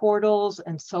major portals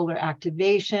and solar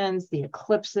activations, the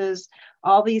eclipses,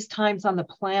 all these times on the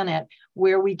planet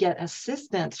where we get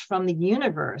assistance from the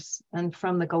universe and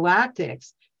from the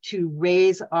galactics to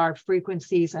raise our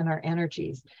frequencies and our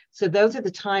energies. So those are the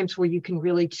times where you can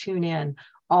really tune in.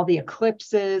 All the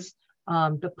eclipses,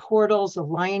 the portals, the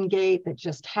Lion Gate that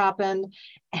just happened.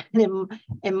 And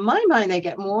in my mind, they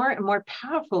get more and more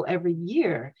powerful every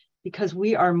year, because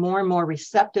we are more and more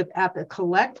receptive at the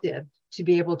collective to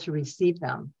be able to receive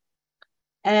them.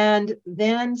 And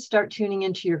then start tuning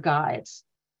into your guides,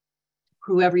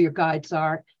 whoever your guides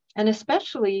are, and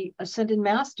especially ascended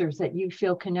masters that you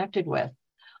feel connected with.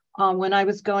 When I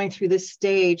was going through this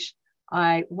stage,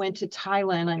 I went to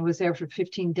Thailand. I was there for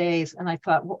 15 days, and I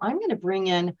thought, well, I'm going to bring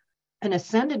in an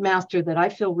ascended master that I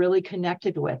feel really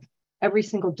connected with every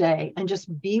single day and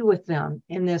just be with them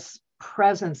in this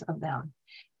presence of them.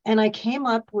 And I came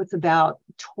up with about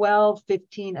 12,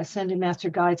 15 Ascended Master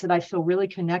guides that I feel really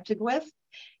connected with.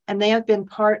 And they have been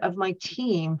part of my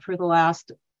team for the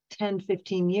last 10,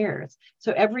 15 years.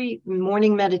 So every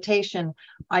morning meditation,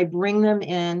 I bring them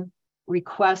in,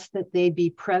 request that they be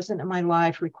present in my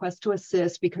life, request to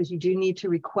assist, because you do need to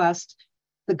request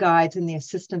the guides and the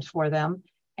assistance for them.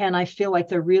 And I feel like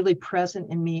they're really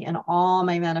present in me in all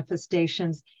my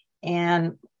manifestations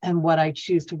and what I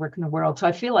choose to work in the world. So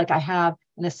I feel like I have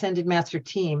an Ascended Master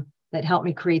team that helped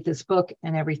me create this book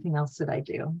and everything else that I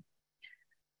do.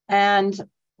 And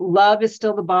love is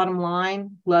still the bottom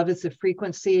line. Love is the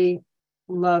frequency.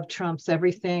 Love trumps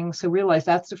everything. So realize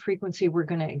that's the frequency we're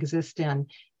going to exist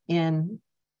in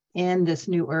this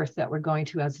new earth that we're going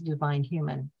to as a divine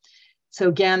human. So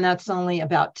again, that's only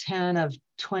about 10 of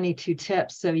 22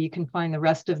 tips. So you can find the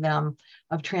rest of them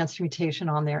of transmutation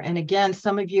on there. And again,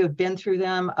 some of you have been through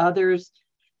them. Others,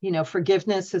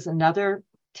 forgiveness is another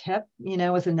tip,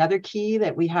 is another key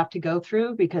that we have to go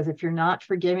through, because if you're not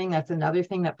forgiving, that's another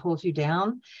thing that pulls you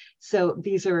down. So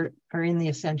these are in the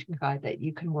Ascension Guide that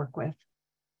you can work with.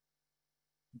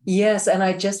 Yes. And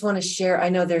I just want to share, I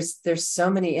know there's so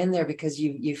many in there, because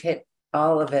you've hit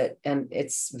all of it, and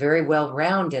it's very well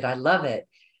rounded. I love it.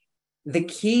 The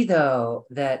key though,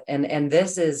 that, and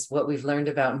this is what we've learned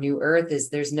about New Earth, is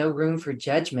there's no room for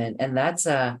judgment. And that's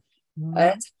a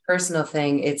personal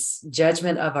thing. It's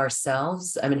judgment of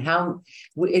ourselves. I mean,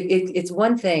 it's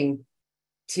one thing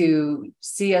to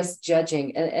see us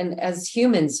judging. And as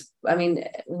humans, I mean,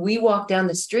 we walk down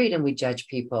the street and we judge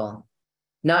people.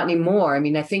 Not anymore. I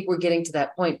mean, I think we're getting to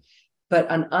that point. But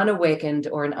an unawakened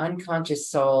or an unconscious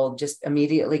soul just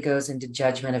immediately goes into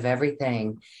judgment of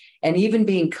everything. And even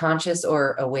being conscious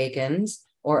or awakened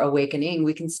or awakening,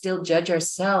 we can still judge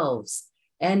ourselves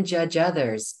and judge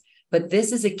others. But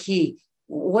this is a key.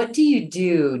 What do you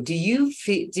do? Do you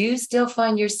still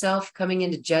find yourself coming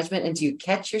into judgment, and do you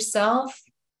catch yourself?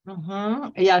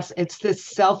 Yes, it's this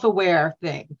self-aware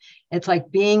thing. It's like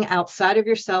being outside of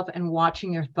yourself and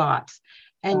watching your thoughts.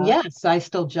 And yes, I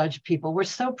still judge people. We're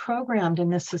so programmed in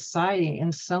this society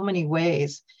in so many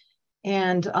ways.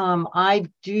 And I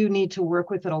do need to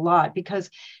work with it a lot, because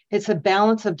it's a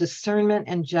balance of discernment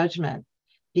and judgment,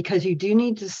 because you do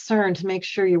need to discern to make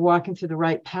sure you're walking through the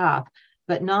right path,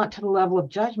 but not to the level of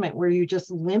judgment where you're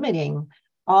just limiting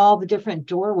all the different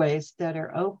doorways that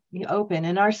are open.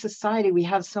 In our society, we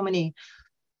have so many,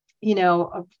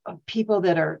 of people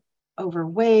that are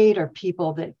overweight, or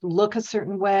people that look a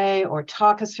certain way or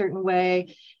talk a certain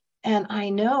way. And I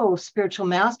know spiritual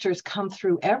masters come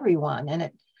through everyone. And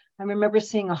I remember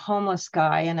seeing a homeless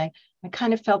guy, and I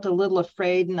kind of felt a little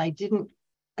afraid, and I didn't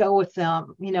go with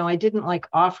them. I didn't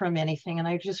offer him anything. And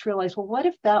I just realized, well, what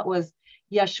if that was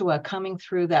Yeshua coming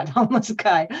through that homeless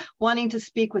guy, wanting to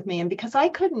speak with me? And because I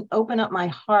couldn't open up my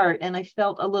heart, and I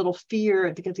felt a little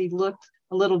fear because he looked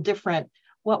a little different,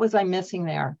 what was I missing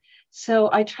there? So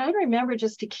I try to remember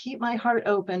just to keep my heart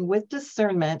open with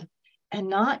discernment and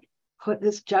not put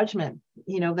this judgment,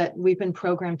 that we've been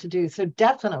programmed to do. So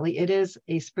definitely it is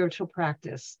a spiritual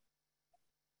practice.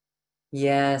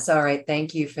 Yes. All right.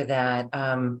 Thank you for that.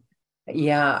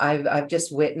 Yeah, I've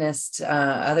just witnessed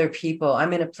other people.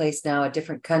 I'm in a place now, a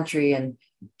different country, and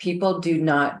people do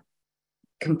not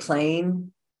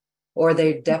complain, or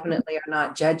they definitely are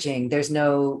not judging. There's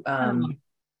no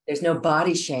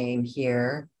body shame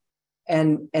here.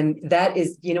 And that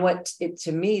is, you know what,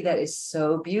 to me, that is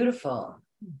so beautiful.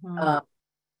 Mm-hmm.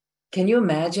 Can you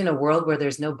imagine a world where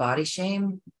there's no body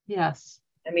shame? Yes.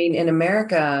 I mean, in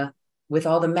America, with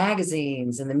all the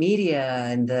magazines and the media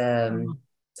and the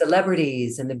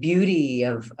celebrities and the beauty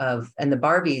of and the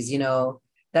Barbies,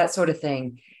 that sort of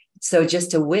thing. So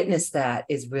just to witness that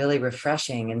is really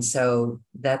refreshing. And so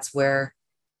that's where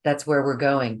we're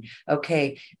going.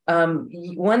 Okay.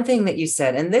 One thing that you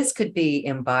said, and this could be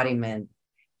embodiment,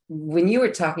 when you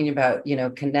were talking about,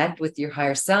 connect with your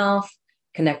higher self,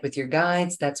 connect with your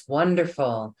guides, that's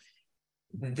wonderful.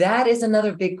 That is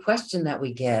another big question that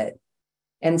we get.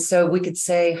 And so we could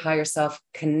say higher self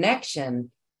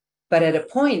connection, but at a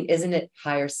point, isn't it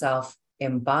higher self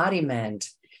embodiment?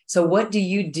 So what do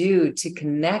you do to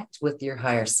connect with your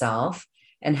higher self,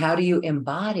 and how do you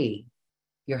embody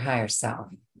your higher self?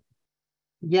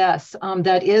 Yes,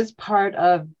 that is part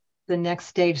of the next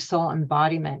stage, soul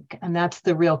embodiment, and that's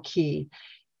the real key.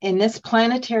 In this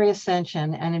planetary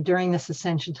ascension and during this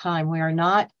ascension time, we are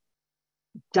not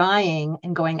dying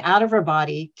and going out of our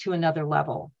body to another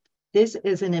level. This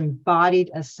is an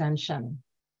embodied ascension.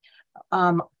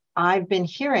 I've been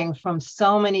hearing from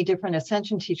so many different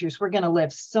ascension teachers, we're going to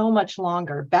live so much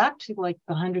longer, back to like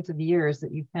the hundreds of years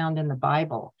that you found in the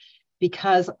Bible,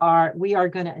 because we are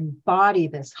going to embody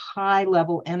this high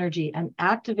level energy and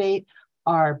activate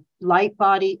our light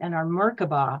body and our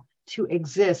Merkaba to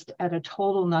exist at a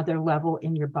total another level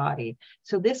in your body.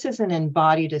 So this is an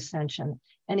embodied ascension.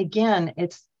 And again,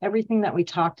 it's everything that we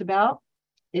talked about.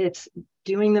 It's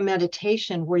doing the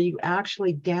meditation where you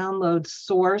actually download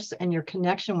source and your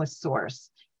connection with source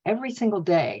every single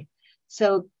day.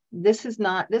 So this is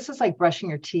like brushing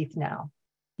your teeth now.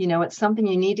 It's something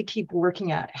you need to keep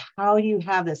working at, how you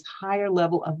have this higher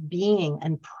level of being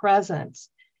and presence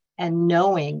and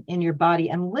knowing in your body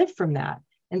and live from that,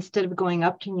 instead of going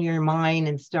up to your mind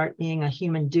and start being a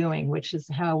human doing, which is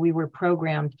how we were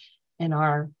programmed in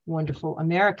our wonderful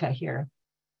America here.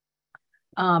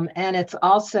 And it's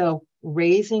also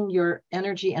raising your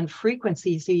energy and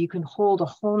frequency so you can hold a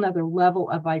whole nother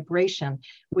level of vibration,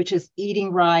 which is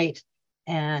eating right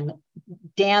and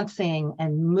dancing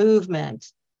and movement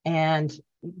and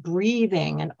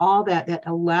breathing and all that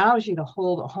allows you to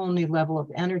hold a whole new level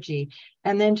of energy.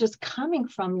 And then just coming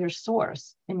from your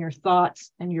source and your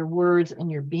thoughts and your words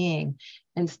and your being,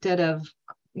 instead of,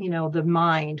 the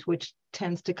mind, which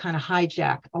tends to kind of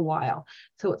hijack a while.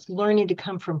 So it's learning to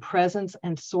come from presence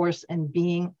and source and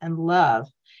being and love.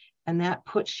 And that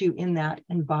puts you in that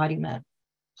embodiment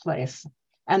place.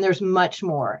 And there's much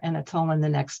more, and it's all in the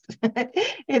next,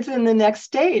 it's in the next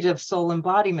stage of soul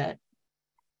embodiment.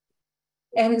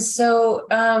 And so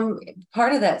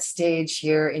part of that stage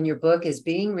here in your book is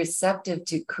being receptive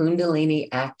to Kundalini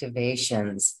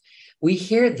activations. We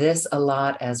hear this a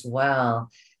lot as well.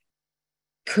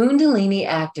 Kundalini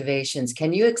activations,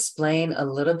 can you explain a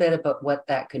little bit about what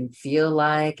that can feel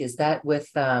like? Is that with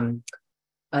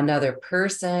another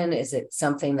person? Is it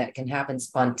something that can happen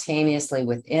spontaneously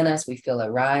within us? We feel a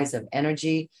rise of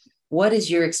energy. What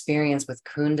is your experience with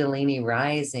Kundalini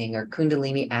rising or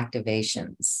Kundalini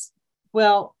activations?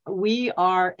 Well, we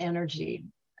are energy,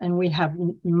 and we have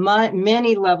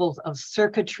many levels of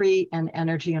circuitry and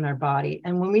energy in our body.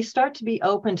 And when we start to be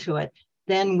open to it,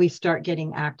 then we start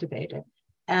getting activated.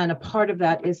 And a part of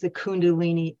that is the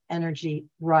Kundalini energy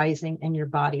rising in your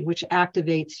body, which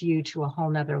activates you to a whole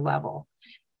nother level.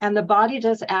 And the body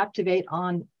does activate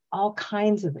on all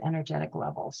kinds of energetic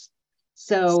levels.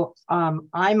 So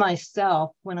I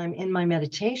myself, when I'm in my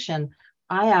meditation,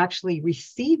 I actually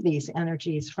receive these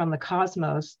energies from the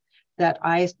cosmos that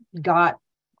I got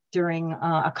during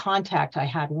a contact I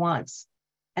had once.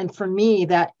 And for me,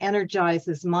 that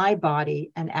energizes my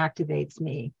body and activates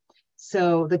me.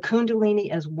 So the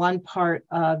Kundalini is one part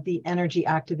of the energy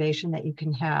activation that you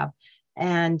can have.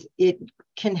 And it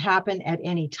can happen at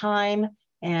any time,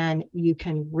 and you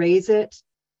can raise it.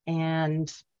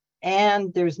 And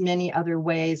there's many other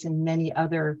ways and many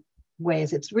other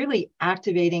ways. It's really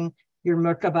activating your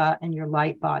Merkaba and your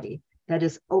light body that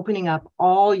is opening up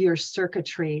all your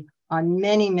circuitry on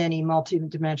many, many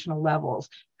multidimensional levels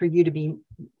for you to be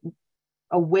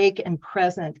awake and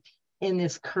present in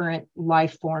this current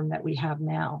life form that we have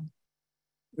now.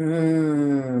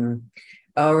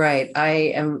 All right.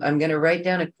 I'm going to write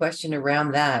down a question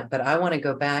around that, but I wanted to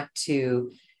go back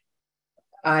to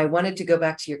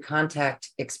your contact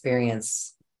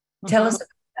experience. Tell us about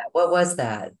that. What was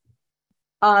that?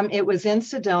 It was in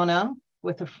Sedona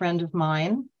with a friend of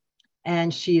mine,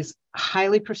 and she's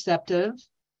highly perceptive.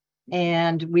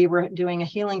 And we were doing a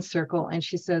healing circle, and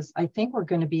she says, I think we're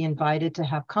going to be invited to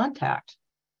have contact.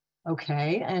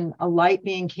 Okay. And a light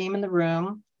being came in the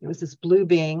room. It was this blue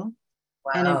being,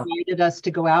 and Wow. invited us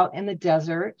to go out in the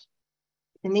desert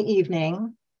in the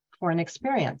evening for an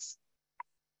experience.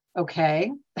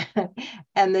 Okay.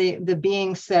 And the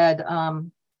being said,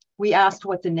 we asked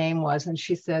what the name was, and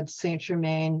she said, Saint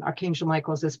Germain, Archangel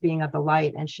Michael is this being of the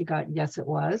light. And she got, yes, it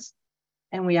was.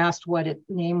 And we asked what its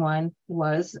name one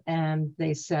was, and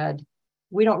they said,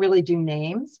 we don't really do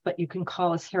names, but you can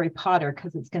call us Harry Potter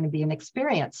because it's going to be an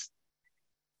experience.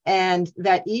 And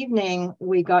that evening,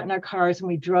 we got in our cars and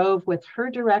we drove with her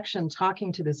direction,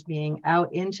 talking to this being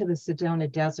out into the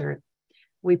Sedona desert.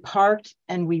 We parked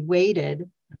and we waited,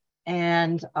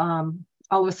 and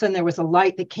all of a sudden there was a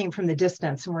light that came from the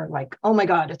distance, and we're like, oh my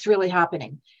God, it's really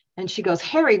happening. And she goes,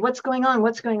 Harry, what's going on?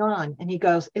 What's going on? And he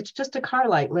goes, it's just a car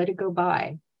light. Let it go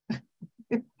by.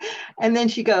 And then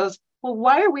she goes, well,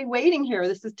 why are we waiting here?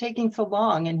 This is taking so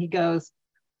long. And he goes,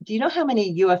 do you know how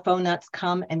many UFO nuts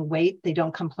come and wait? They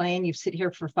don't complain. You sit here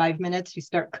for 5 minutes, you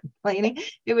start complaining.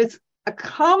 It was a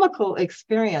comical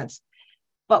experience.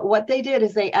 But what they did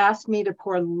is they asked me to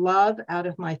pour love out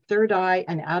of my third eye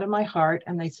and out of my heart.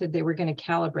 And they said they were going to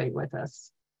calibrate with us.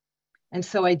 And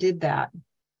so I did that.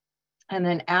 And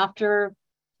then after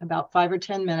about 5 or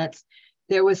 10 minutes,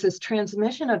 there was this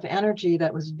transmission of energy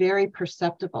that was very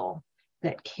perceptible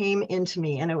that came into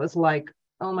me. And it was like,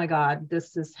 oh my God,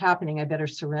 this is happening. I better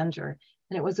surrender.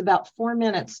 And it was about 4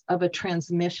 minutes of a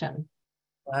transmission.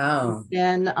 Wow.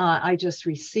 Then I just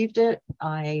received it.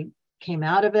 I came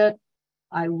out of it.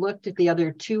 I looked at the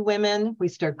other two women. We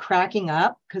started cracking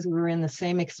up because we were in the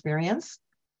same experience.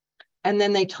 And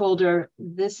then they told her,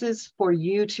 this is for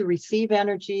you to receive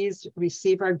energies,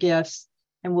 receive our gifts,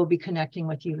 and we'll be connecting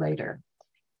with you later.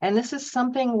 And this is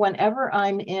something whenever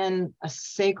I'm in a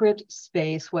sacred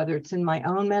space, whether it's in my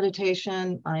own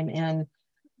meditation, I'm in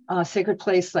a sacred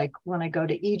place, like when I go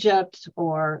to Egypt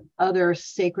or other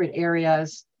sacred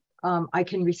areas, I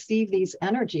can receive these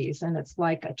energies, and it's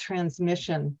like a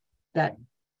transmission that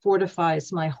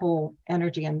fortifies my whole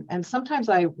energy. And sometimes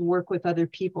I work with other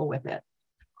people with it.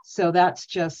 So that's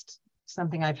just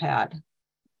something I've had.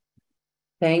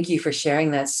 Thank you for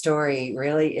sharing that story. It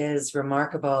really is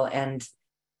remarkable. And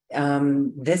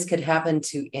this could happen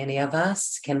to any of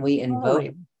us. Can we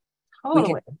invoke?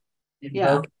 Totally. We can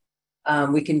invoke. Yeah.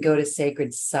 We can go to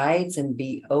sacred sites and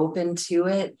be open to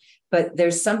it. But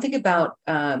there's something about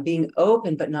being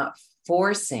open, but not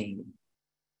forcing.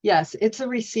 Yes, it's a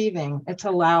receiving. It's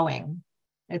allowing.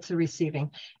 It's a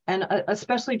receiving. And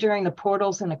especially during the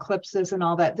portals and eclipses and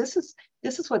all that, this is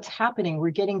what's happening.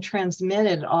 We're getting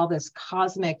transmitted all this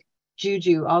cosmic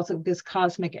juju, also this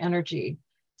cosmic energy.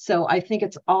 So I think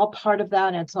it's all part of that,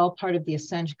 and it's all part of the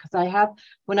ascension. Because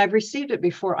when I've received it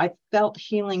before, I felt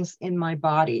healings in my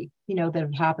body, that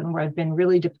have happened where I've been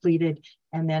really depleted,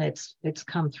 and then it's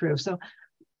come through. So,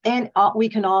 and we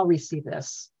can all receive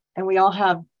this, and we all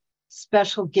have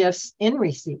special gifts in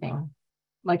receiving.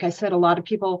 Like I said, a lot of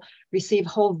people receive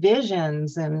whole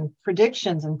visions and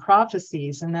predictions and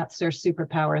prophecies, and that's their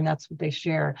superpower, and that's what they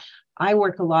share. I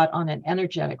work a lot on an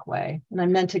energetic way, and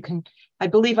I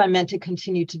believe I'm meant to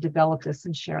continue to develop this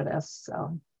and share this.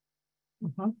 So,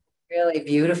 Really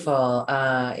beautiful.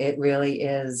 It really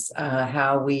is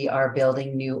how we are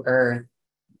building new earth.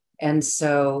 And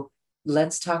so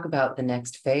let's talk about the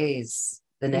next phase.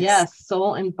 Yes,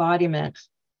 soul embodiment.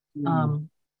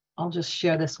 I'll just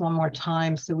share this one more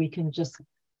time so we can just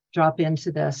drop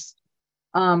into this.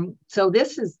 So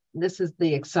this is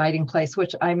the exciting place,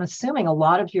 which I'm assuming a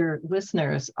lot of your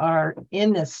listeners are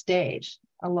in this stage.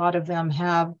 A lot of them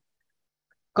have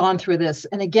gone through this.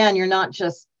 And again, you're not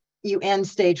just, you end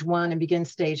stage 1 and begin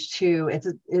stage 2.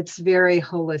 It's very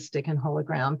holistic and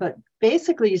hologram, but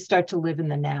basically you start to live in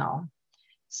the now.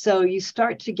 So you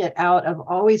start to get out of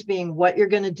always being what you're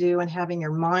going to do and having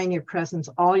your mind, your presence,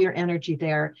 all your energy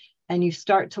there. And you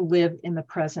start to live in the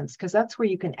presence, because that's where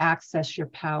you can access your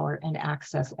power and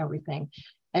access everything.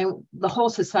 And the whole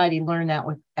society learned that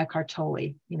with Eckhart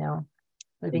Tolle,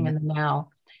 living in the now.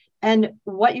 And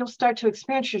what you'll start to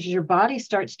experience is your body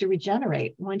starts to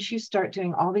regenerate. Once you start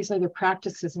doing all these other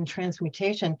practices and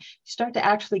transmutation, you start to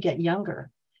actually get younger,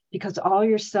 because all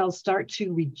your cells start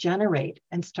to regenerate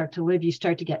and start to live. You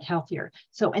start to get healthier.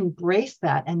 So embrace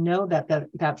that and know that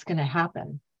that's going to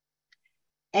happen.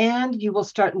 And you will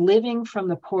start living from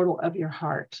the portal of your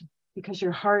heart, because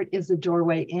your heart is the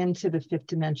doorway into the fifth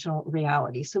dimensional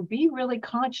reality. So be really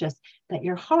conscious that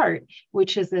your heart,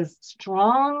 which is as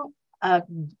strong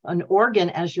an organ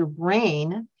as your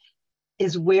brain,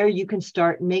 is where you can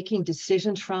start making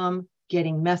decisions from,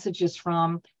 getting messages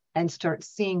from, and start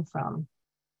seeing from.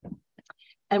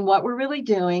 And what we're really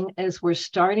doing is we're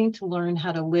starting to learn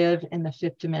how to live in the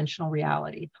fifth dimensional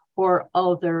reality or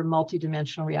other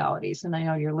multidimensional realities. And I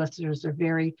know your listeners are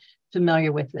very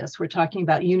familiar with this. We're talking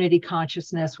about unity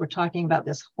consciousness. We're talking about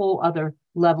this whole other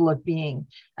level of being.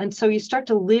 And so you start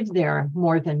to live there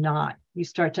more than not. You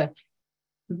start to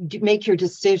make your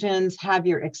decisions, have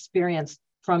your experience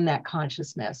from that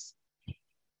consciousness.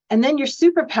 And then your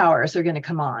superpowers are going to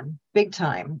come on big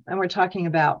time. And we're talking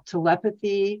about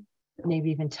telepathy,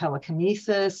 maybe even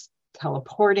telekinesis,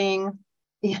 teleporting,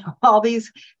 all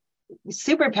these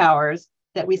superpowers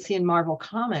that we see in Marvel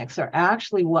Comics are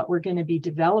actually what we're going to be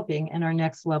developing in our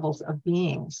next levels of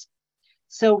beings.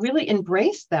 So really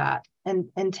embrace that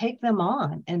and take them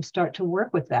on and start to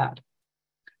work with that.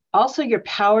 Also, your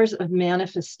powers of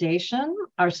manifestation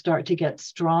start to get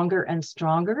stronger and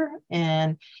stronger.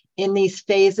 And in these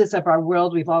phases of our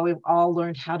world, we've all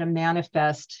learned how to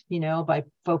manifest, by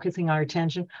focusing our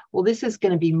attention. Well, this is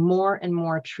going to be more and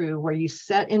more true, where you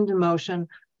set into motion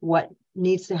what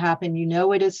needs to happen.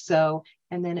 It is so,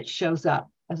 and then it shows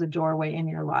up as a doorway in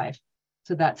your life.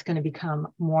 So that's going to become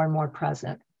more and more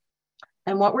present.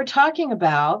 And what we're talking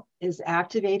about is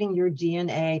activating your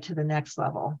DNA to the next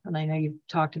level. And I know you've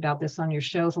talked about this on your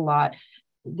shows a lot.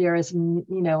 There is,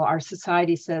 our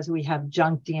society says we have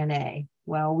junk DNA.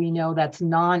 Well, we know that's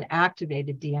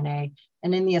non-activated DNA.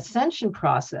 And in the ascension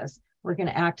process, we're going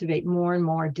to activate more and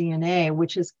more DNA,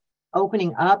 which is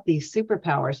opening up these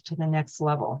superpowers to the next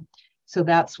level. So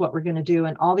that's what we're going to do.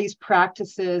 And all these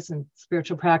practices and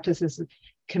spiritual practices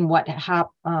can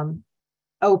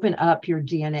open up your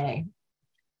DNA,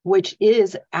 which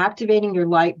is activating your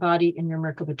light body in your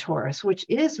Merkaba Taurus, which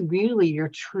is really your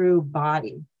true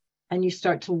body. And you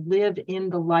start to live in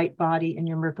the light body in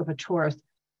your Merkaba Taurus,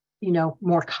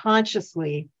 more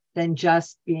consciously than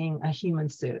just being a human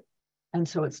suit. And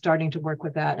so it's starting to work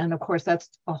with that. And of course, that's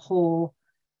a whole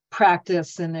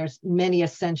practice. And there's many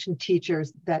ascension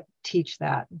teachers that teach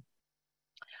that.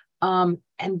 And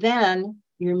then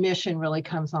your mission really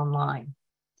comes online.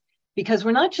 Because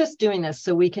we're not just doing this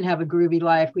so we can have a groovy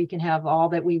life, we can have all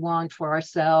that we want for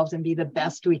ourselves and be the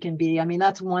best we can be. I mean,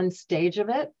 that's one stage of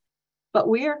it, but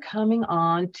we are coming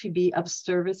on to be of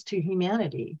service to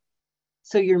humanity.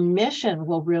 So your mission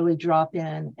will really drop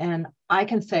in. And I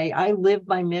can say I live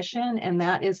my mission, and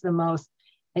that is the most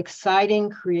exciting,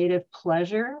 creative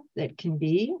pleasure that can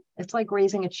be. It's like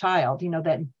raising a child,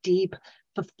 that deep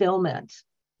fulfillment,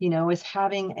 is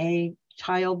having a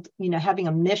child, having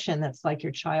a mission that's like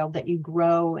your child, that you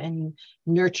grow and you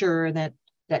nurture, that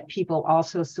people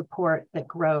also support, that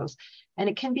grows. And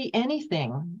it can be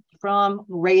anything from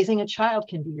raising a child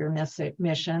can be your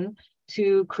mission,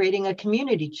 to creating a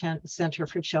community center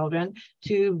for children,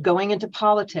 to going into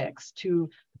politics, to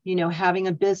having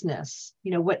a business,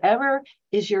 whatever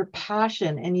is your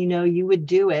passion, and you would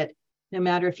do it no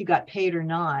matter if you got paid or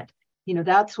not.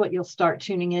 That's what you'll start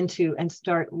tuning into and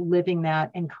start living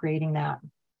that and creating that.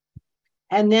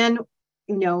 And then,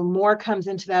 more comes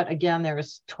into that. Again,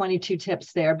 there's 22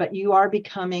 tips there, but you are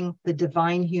becoming the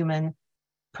divine human,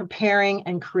 preparing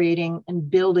and creating and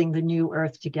building the new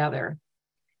earth together.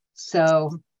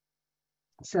 So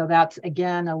that's,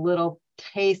 again, a little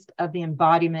taste of the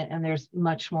embodiment, and there's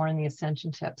much more in the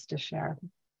Ascension tips to share.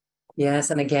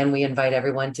 Yes. And again, we invite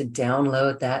everyone to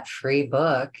download that free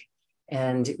book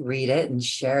and read it and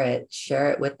share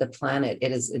it with the planet.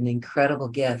 It is an incredible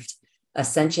gift.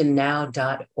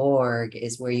 ascensionnow.org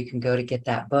is where you can go to get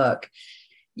that book.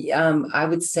 I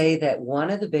would say that one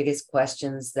of the biggest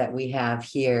questions that we have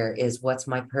here is, what's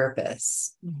my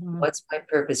purpose? Mm-hmm. What's my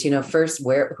purpose? First,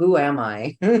 who am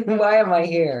I? Why am I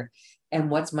here? And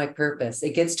what's my purpose?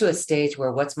 It gets to a stage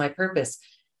where what's my purpose?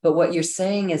 But what you're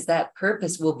saying is that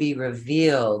purpose will be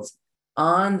revealed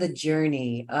on the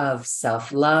journey of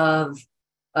self-love,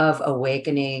 of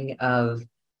awakening, of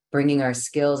bringing our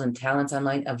skills and talents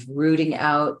online, of rooting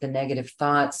out the negative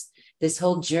thoughts. This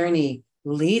whole journey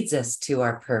leads us to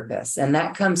our purpose. And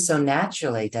that comes so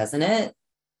naturally, doesn't it?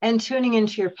 And tuning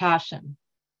into your passion.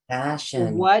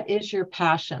 Passion. What is your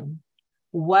passion?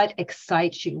 What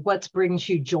excites you? What brings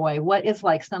you joy? What is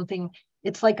like something,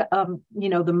 it's like,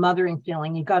 the mothering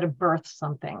feeling. You got to birth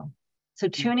something. So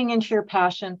tuning into your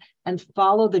passion and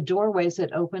follow the doorways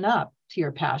that open up to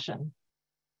your passion.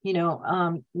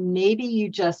 Maybe you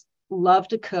just love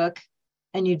to cook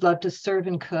and you'd love to serve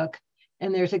and cook,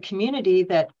 And there's a community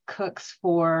that cooks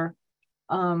for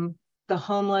the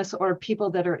homeless or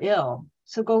people that are ill.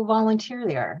 So go volunteer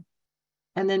there.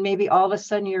 And then maybe all of a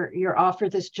sudden you're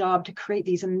offered this job to create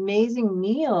these amazing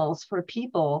meals for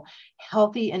people,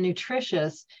 healthy and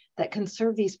nutritious, that can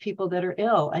serve these people that are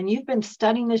ill. And you've been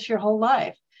studying this your whole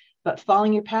life, but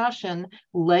following your passion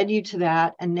led you to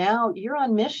that. And now you're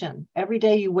on mission. Every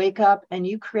day you wake up and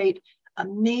you create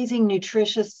amazing,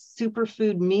 nutritious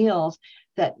superfood meals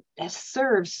that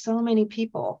serve so many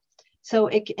people. So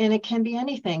it can be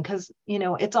anything, because, you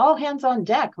know, it's all hands on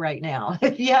deck right now.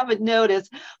 If you haven't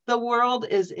noticed, the world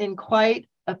is in quite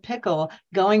a pickle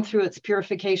going through its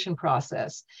purification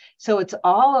process. So it's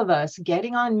all of us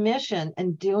getting on mission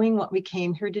and doing what we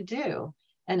came here to do.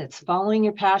 And it's following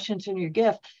your passions and your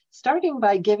gift, starting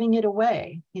by giving it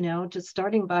away, you know, just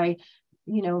starting by,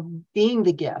 you know, being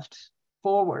the gift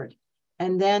forward.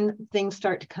 And then things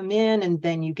start to come in, and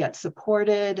then you get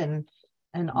supported and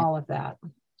all of that.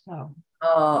 So.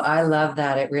 Oh, I love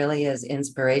that. It really is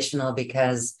inspirational,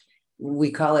 because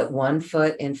we call it one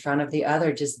foot in front of the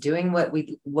other, just doing what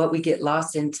we get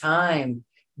lost in time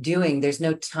doing. There's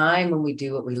no time when we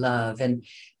do what we love. And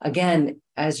again,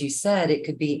 as you said, it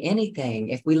could be anything.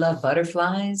 If we love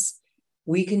butterflies,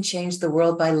 we can change the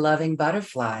world by loving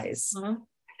butterflies. Mm-hmm.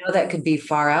 I know that could be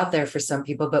far out there for some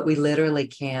people, but we literally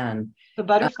can. The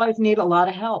butterflies need a lot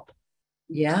of help.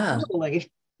 Yeah.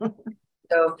 Totally.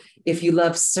 So if you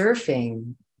love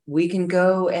surfing, we can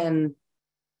go and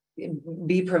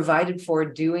be provided for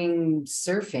doing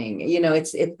surfing. You know,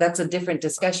 that's a different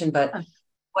discussion, but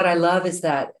what I love is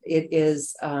that it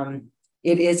is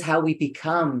how we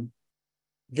become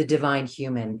the divine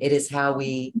human. It is how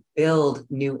we build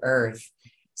new earth.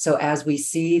 So as we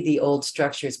see the old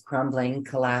structures crumbling,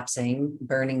 collapsing,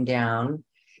 burning down,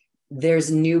 there's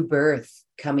new birth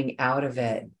coming out of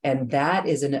it. And that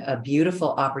is a beautiful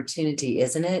opportunity,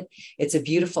 isn't it? It's a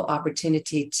beautiful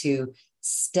opportunity to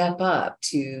step up,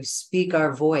 to speak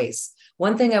our voice.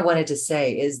 One thing I wanted to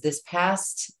say is this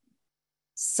past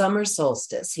summer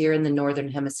solstice here in the Northern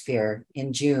Hemisphere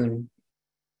in June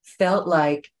felt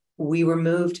like we were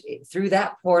moved through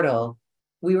that portal.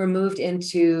 We were moved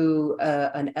into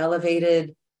an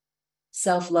elevated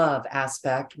self-love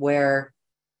aspect, where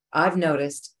I've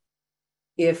noticed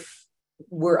if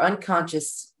we're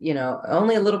unconscious, you know,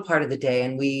 only a little part of the day,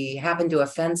 and we happen to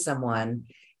offend someone,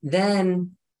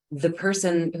 then the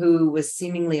person who was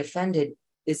seemingly offended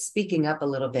is speaking up a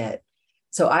little bit.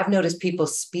 So I've noticed people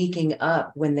speaking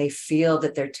up when they feel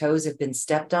that their toes have been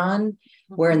stepped on,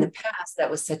 where in the past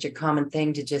that was such a common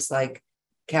thing to just like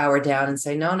cower down and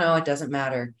say, no, it doesn't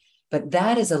matter. But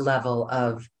that is a level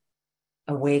of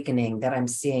awakening that I'm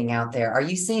seeing out there. Are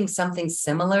you seeing something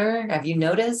similar? Have you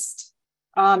noticed?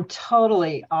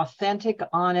 Totally. Authentic,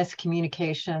 honest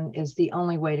communication is the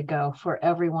only way to go for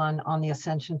everyone on the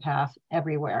ascension path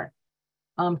everywhere.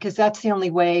 Because that's the only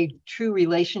way true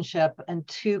relationship and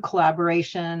true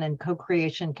collaboration and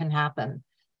co-creation can happen.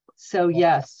 So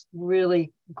yes,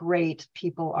 really great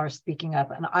people are speaking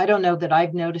up. And I don't know that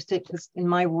I've noticed it, because in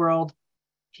my world,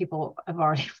 people have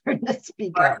already heard to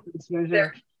speak up.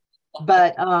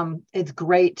 But it's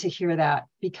great to hear that,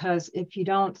 because if you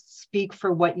don't speak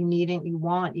for what you need and you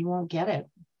won't get it.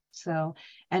 So,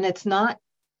 and it's not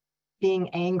being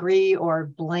angry or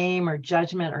blame or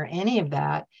judgment or any of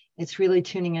that. It's really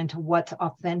tuning into what's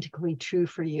authentically true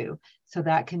for you, so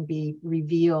that can be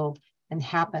revealed and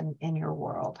happen in your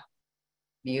world.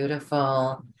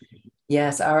 Beautiful.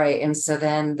 Yes. All right. And so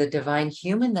then the divine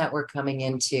human that we're coming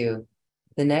into,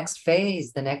 the next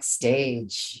phase, the next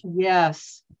stage.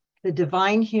 Yes. The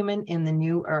divine human in the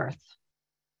new earth.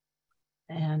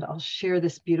 And I'll share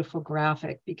this beautiful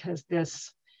graphic, because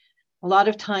a lot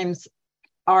of times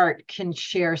art can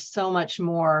share so much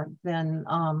more than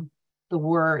the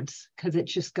words, because it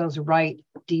just goes right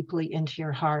deeply into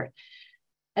your heart.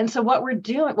 And so what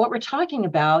we're talking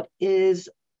about is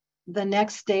the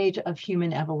next stage of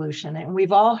human evolution. And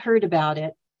we've all heard about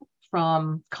it,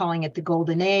 from calling it the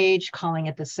golden age, calling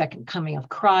it the second coming of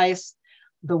Christ,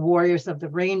 the warriors of the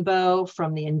rainbow,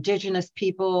 from the indigenous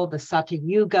people, the Satya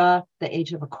Yuga, the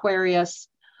age of Aquarius.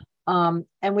 And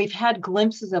we've had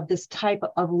glimpses of this type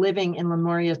of living in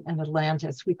Lemuria and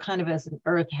Atlantis. We kind of, as an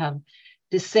Earth, have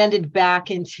descended back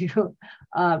into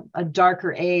a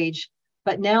darker age.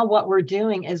 But now what we're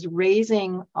doing is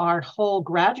raising our whole,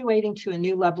 graduating to a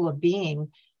new level of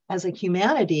being as a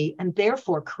humanity, and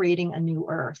therefore creating a new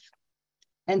Earth.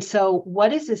 And so what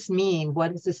does this mean?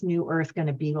 What is this new Earth going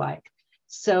to be like?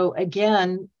 So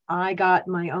again, I got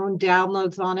my own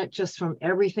downloads on it, just from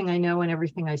everything I know and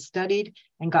everything I studied,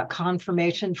 and got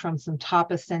confirmation from some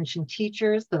top ascension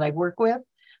teachers that I work with.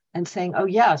 and saying, oh,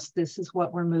 yes, this is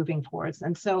what we're moving towards.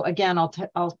 And so again,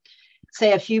 I'll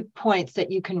say a few points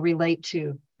that you can relate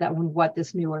to that what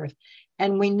this new earth.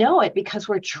 And we know it because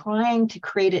we're trying to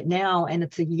create it now. And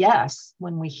it's a yes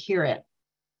when we hear it.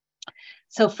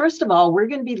 So first of all, we're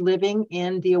going to be living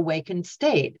in the awakened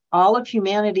state. All of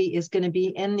humanity is going to be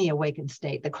in the awakened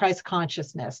state, the Christ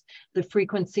consciousness, the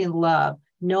frequency and love,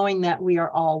 knowing that we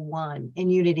are all one in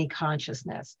unity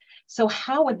consciousness. So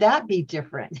how would that be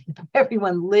different if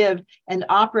everyone lived and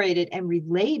operated and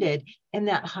related in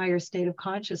that higher state of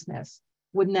consciousness?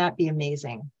 Wouldn't that be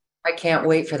amazing? I can't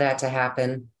wait for that to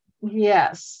happen.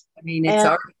 Yes. I mean, it's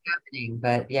already happening,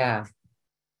 but yeah.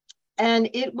 And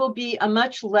it will be a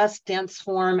much less dense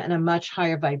form and a much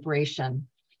higher vibration.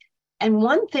 And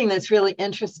one thing that's really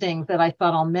interesting that I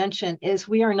thought I'll mention is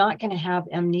we are not going to have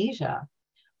amnesia.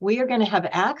 We are going to have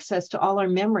access to all our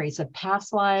memories of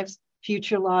past lives,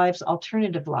 future lives,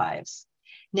 alternative lives.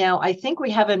 Now, I think we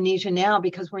have amnesia now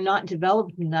because we're not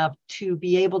developed enough to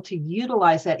be able to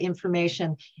utilize that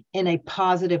information in a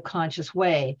positive, conscious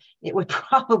way. It would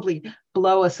probably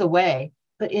blow us away.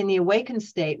 But in the awakened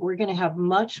state, we're going to have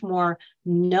much more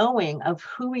knowing of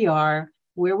who we are,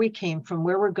 where we came from,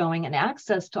 where we're going, and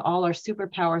access to all our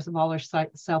superpowers of all our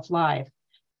self-life,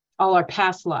 all our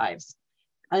past lives,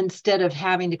 instead of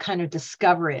having to kind of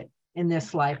discover it in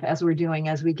this life as we're doing,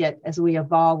 as we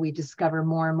evolve, we discover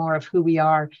more and more of who we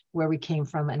are, where we came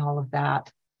from, and all of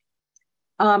that.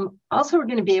 Also, we're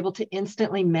going to be able to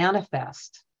instantly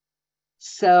manifest.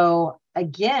 So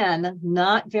again,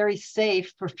 not very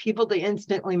safe for people to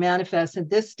instantly manifest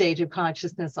at this stage of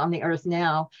consciousness on the earth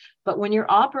now. But when you're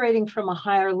operating from a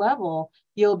higher level,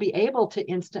 you'll be able to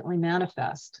instantly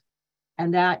manifest.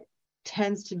 And that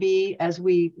tends to be, as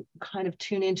we kind of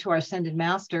tune into our ascended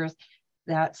masters,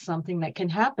 that's something that can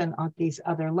happen on these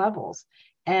other levels.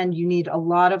 And you need a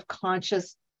lot of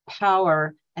conscious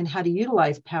power and how to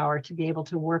utilize power to be able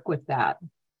to work with that.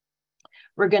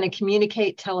 We're going to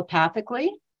communicate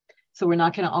telepathically. So we're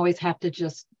not going to always have to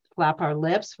just flap our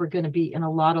lips. We're going to be in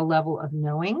a lot of level of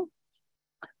knowing.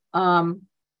 And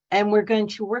we're going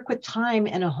to work with time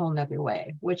in a whole nother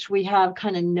way, which we have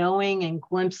kind of knowing and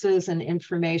glimpses and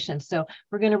information. So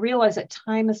we're going to realize that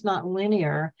time is not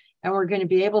linear, and we're going to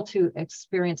be able to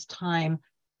experience time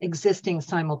existing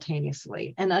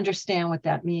simultaneously and understand what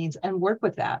that means and work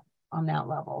with that on that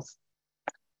levels.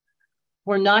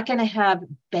 We're not going to have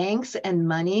banks and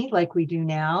money like we do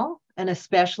now, and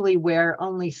especially where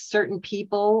only certain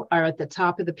people are at the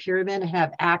top of the pyramid and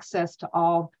have access to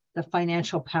all the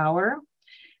financial power.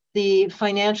 The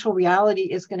financial reality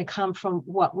is going to come from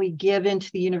what we give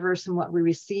into the universe and what we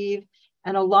receive.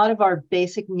 And a lot of our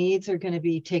basic needs are going to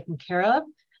be taken care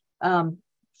of.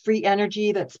 Free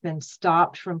energy that's been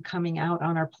stopped from coming out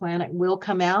on our planet will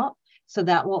come out. So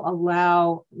that will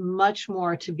allow much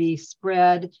more to be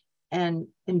spread and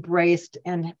embraced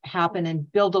and happen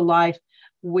and build a life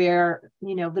where,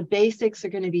 you know, the basics are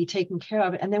going to be taken care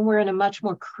of. And then we're in a much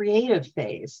more creative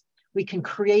phase. We can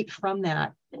create from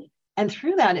that. And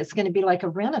through that, it's going to be like a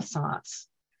renaissance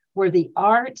where the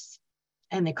arts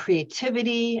and the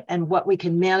creativity and what we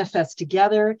can manifest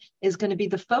together is going to be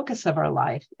the focus of our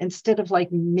life, instead of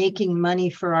like making money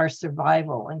for our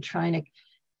survival and trying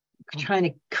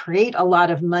to create a lot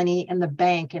of money in the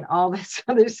bank and all this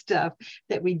other stuff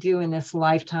that we do in this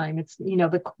lifetime. It's, you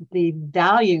know, the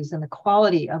values and the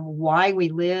quality of why we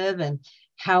live and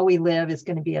how we live is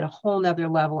going to be at a whole nother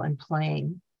level and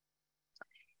plane.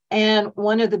 And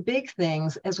one of the big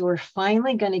things is we're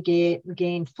finally going to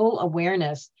gain full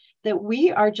awareness that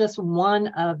we are just one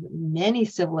of many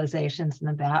civilizations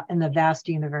in the vast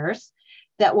universe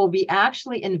that will be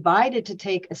actually invited to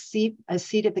take a seat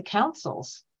at the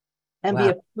councils and be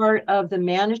a part of the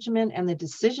management and the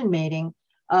decision making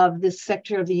of this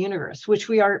sector of the universe, which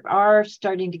we are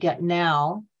starting to get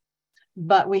now.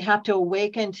 But we have to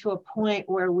awaken to a point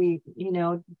where we, you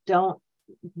know, don't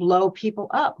blow people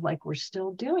up like we're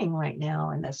still doing right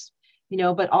now in this, you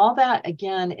know, but all that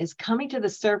again is coming to the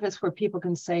surface where people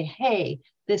can say, hey,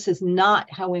 this is not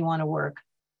how we want to work.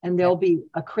 And there'll be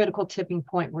a critical tipping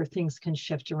point where things can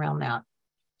shift around that.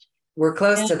 We're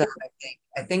close to that, I think.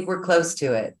 I think we're close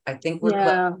to it. I think we're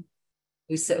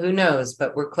close. Who knows,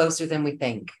 but we're closer than we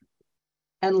think.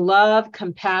 And love,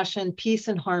 compassion, peace,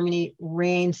 and harmony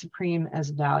reign supreme as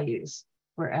values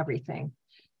for everything.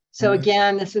 So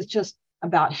again, this is just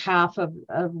about half of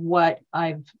what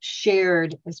I've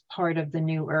shared as part of the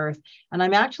New Earth. And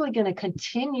I'm actually going to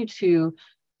continue to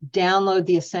download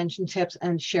the Ascension tips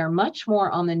and share much more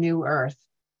on the New Earth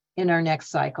in our next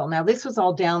cycle. Now, this was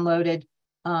all downloaded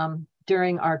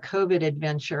during our COVID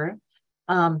adventure.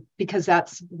 because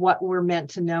that's what we're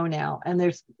meant to know now. And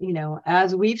there's,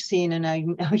 as we've seen, and I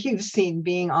know you've seen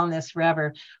being on this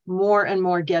forever, more and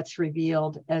more gets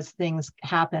revealed as things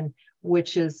happen,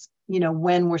 which is,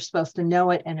 when we're supposed to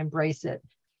know it and embrace it.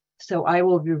 So I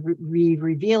will be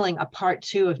revealing a part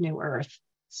 2 of New Earth,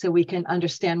 so we can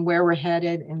understand where we're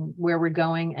headed and where we're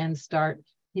going, and start,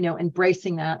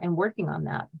 embracing that and working on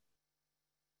that.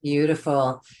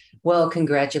 Beautiful. Well,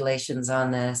 congratulations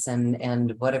on this,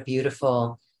 and what a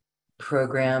beautiful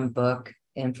program, book,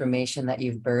 information that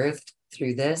you've birthed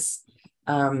through this.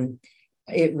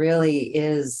 It really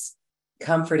is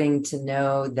comforting to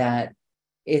know that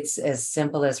it's as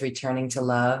simple as returning to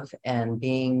love and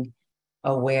being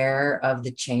aware of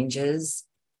the changes.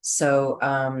 So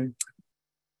I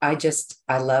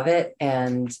love it.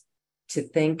 And to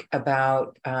think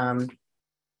about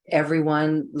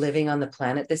everyone living on the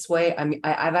planet this way. I mean,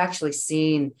 I've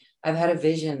had a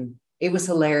vision. It was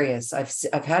hilarious.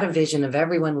 I've had a vision of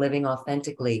everyone living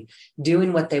authentically,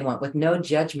 doing what they want with no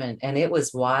judgment. And it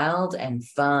was wild and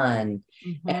fun,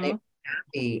 and it was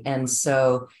happy. And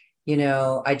so,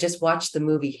 I just watched the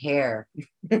movie Hair,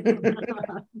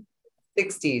 60s,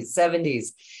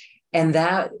 70s. And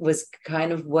that was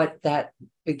kind of what that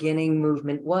beginning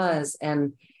movement was.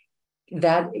 And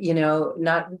that,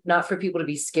 not for people to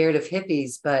be scared of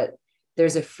hippies, but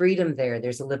there's a freedom there.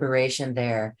 There's a liberation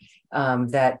there,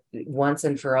 that once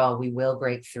and for all, we will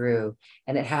break through.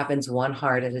 And it happens one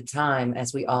heart at a time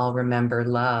as we all remember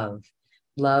love,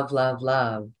 love, love,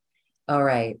 love. All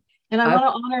right. And I want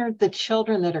to honor the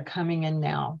children that are coming in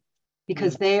now,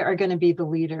 because they are going to be the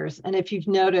leaders. And if you've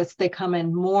noticed, they come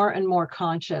in more and more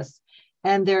conscious.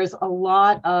 And there's a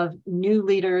lot of new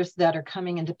leaders that are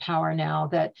coming into power now,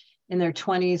 that in their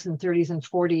 20s and 30s and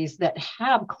 40s, that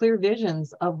have clear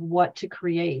visions of what to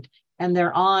create. And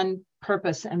they're on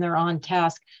purpose and they're on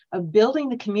task of building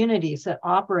the communities that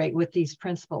operate with these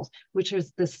principles, which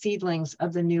is the seedlings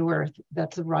of the new earth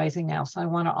that's arising now. So I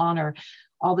want to honor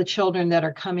all the children that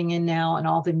are coming in now, and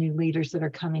all the new leaders that are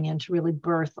coming in to really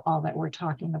birth all that we're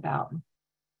talking about.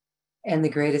 And the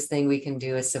greatest thing we can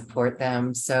do is support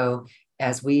them. So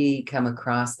as we come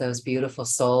across those beautiful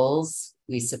souls,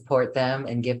 we support them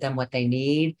and give them what they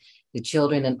need, the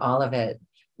children and all of it.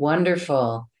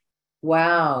 Wonderful.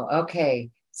 Wow.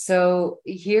 Okay. So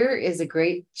here is a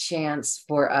great chance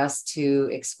for us to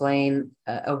explain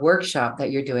a workshop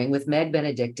that you're doing with Meg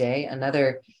Benedicte,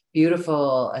 another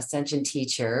beautiful Ascension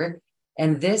teacher.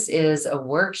 And this is a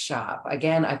workshop.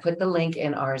 Again, I put the link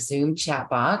in our Zoom chat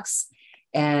box,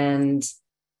 and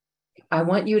I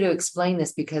want you to explain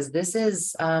this, because this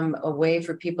is a way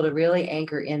for people to really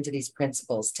anchor into these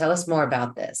principles. Tell us more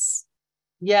about this.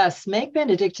 Yes, Meg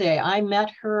Benedicte. I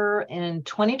met her in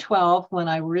 2012 when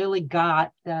I really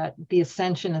got that the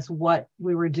Ascension is what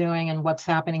we were doing and what's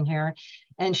happening here.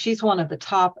 And she's one of the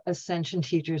top Ascension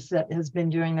teachers that has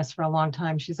been doing this for a long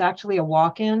time. She's actually a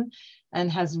walk-in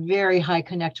and has very high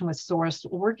connection with Source,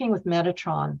 working with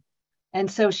Metatron. And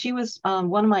so she was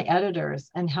one of my editors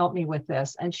and helped me with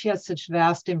this. And she has such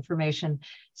vast information.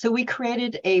 So we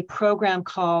created a program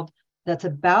that's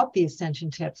about the Ascension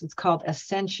tips. It's called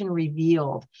Ascension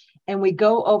Revealed. And we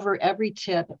go over every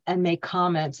tip and make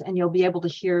comments, and you'll be able to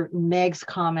hear Meg's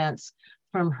comments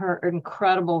from her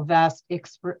incredible, vast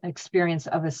experience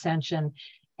of Ascension.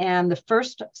 And the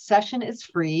first session is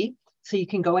free. So you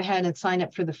can go ahead and sign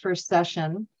up for the first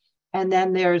session. And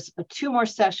then there's 2 more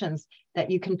sessions that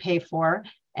you can pay for.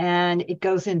 And it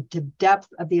goes into depth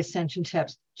of the Ascension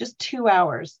tips, just 2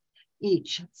 hours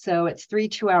each. So it's 3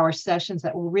 2-hour sessions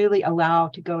that will really allow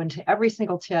to go into every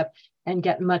single tip and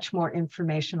get much more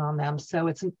information on them. So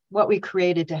it's what we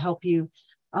created to help you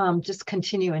just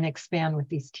continue and expand with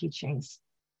these teachings.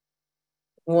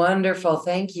 Wonderful.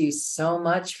 Thank you so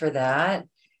much for that.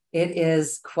 It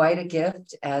is quite a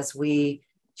gift as we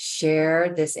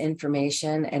share this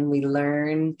information and we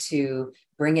learn to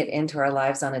bring it into our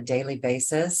lives on a daily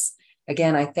basis.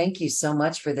 Again, I thank you so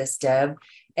much for this, Deb.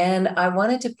 And I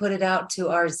wanted to put it out to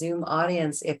our Zoom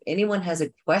audience. If anyone has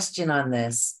a question on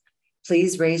this,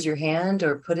 please raise your hand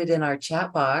or put it in our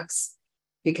chat box,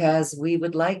 because we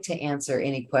would like to answer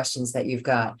any questions that you've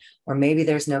got. Or maybe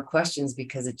there's no questions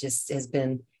because it just has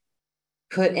been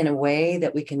put in a way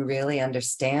that we can really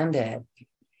understand it.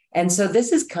 And so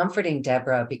this is comforting,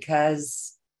 Debra,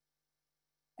 because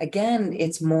again,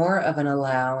 it's more of an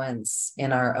allowance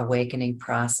in our awakening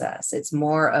process. It's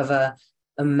more of a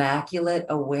immaculate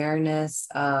awareness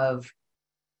of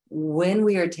when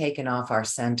we are taken off our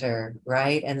center,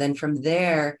 right? And then from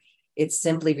there, it's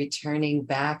simply returning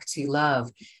back to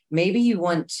love. Maybe you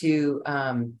want to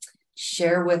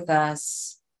share with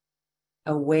us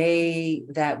a way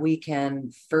that we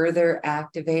can further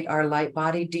activate our light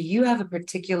body? Do you have a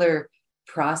particular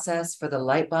process for the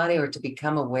light body or to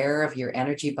become aware of your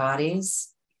energy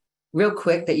bodies real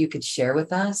quick that you could share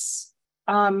with us?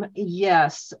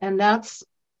 Yes. And that's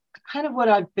kind of what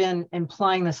I've been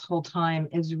implying this whole time,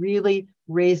 is really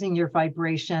raising your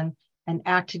vibration and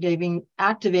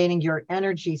activating your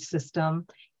energy system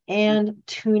and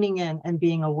tuning in and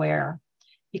being aware,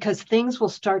 because things will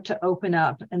start to open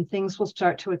up and things will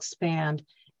start to expand,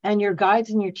 and your guides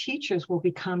and your teachers will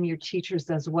become your teachers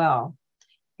as well.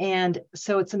 And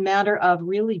so it's a matter of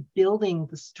really building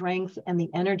the strength and the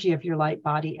energy of your light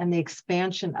body and the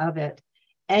expansion of it,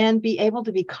 and be able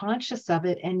to be conscious of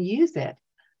it and use it.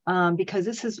 Because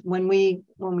this is when we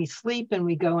sleep and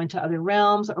we go into other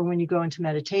realms, or when you go into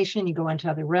meditation, you go into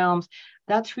other realms.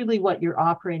 That's really what you're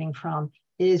operating from,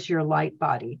 is your light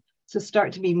body. So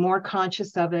start to be more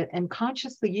conscious of it and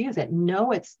consciously use it.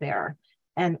 Know it's there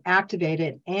and activate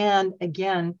it. And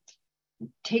again,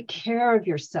 take care of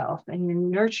yourself and you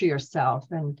nurture yourself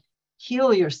and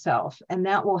heal yourself. And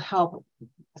that will help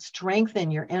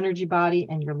strengthen your energy body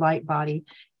and your light body,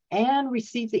 and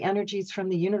receive the energies from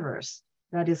the universe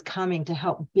that is coming to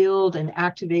help build and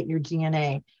activate your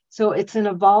DNA. So it's an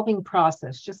evolving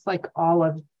process, just like all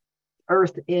of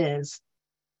Earth is.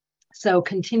 So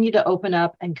continue to open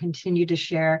up and continue to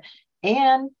share.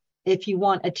 And if you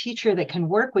want a teacher that can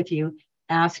work with you,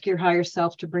 ask your higher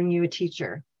self to bring you a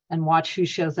teacher and watch who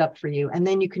shows up for you. And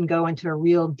then you can go into a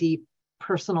real deep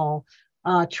personal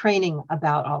training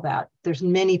about all that. There's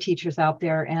many teachers out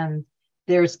there, and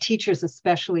there's teachers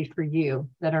especially for you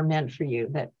that are meant for you,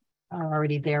 that are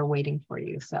already there waiting for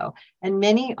you. So, and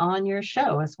many on your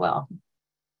show as well.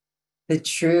 The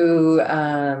true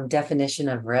definition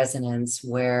of resonance,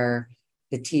 where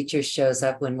the teacher shows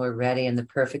up when we're ready and the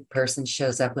perfect person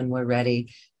shows up when we're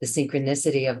ready. The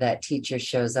synchronicity of that teacher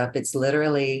shows up. It's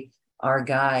literally our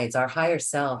guides, our higher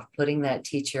self, putting that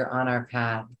teacher on our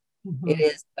path. Mm-hmm. It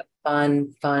is a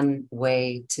fun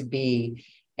way to be.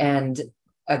 And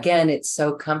again, it's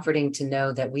so comforting to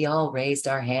know that we all raised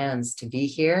our hands to be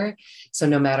here. So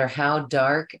no matter how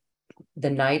dark the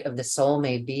night of the soul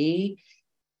may be,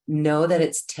 know that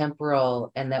it's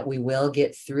temporal and that we will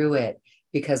get through it,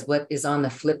 because what is on the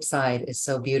flip side is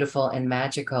so beautiful and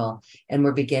magical. And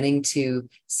we're beginning to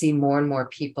see more and more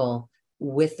people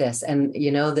with this. And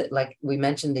you know that, like we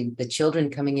mentioned, the children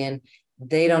coming in,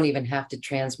 they don't even have to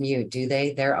transmute, do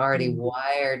they? They're already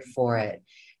wired for it.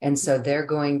 And so they're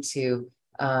going to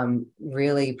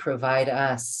really provide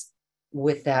us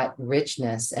with that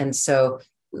richness. And so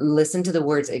listen to the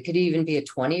words. It could even be a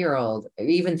 20-year-old,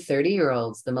 even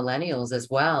 30-year-olds, the millennials as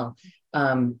well.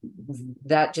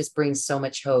 That just brings so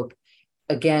much hope.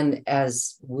 Again,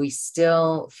 as we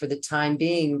still, for the time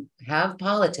being, have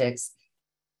politics,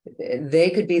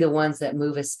 they could be the ones that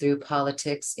move us through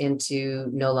politics into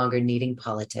no longer needing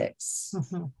politics.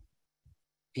 Mm-hmm.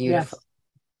 Beautiful.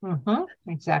 Yes.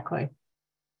 Mm-hmm. Exactly.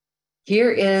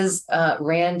 Here is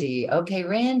Randy. Okay,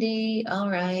 Randy. All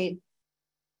right.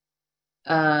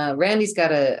 Randy's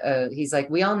got he's like,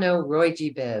 we all know Roy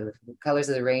G. Biv, Colors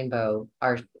of the Rainbow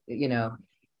are, you know,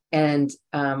 and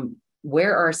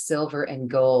where are silver and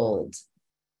gold?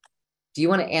 Do you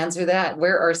want to answer that?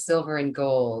 Where are silver and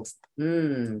gold?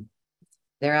 They're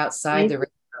outside the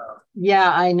rainbow.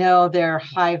 Yeah, I know they're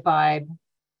high vibe,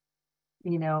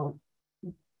 you know,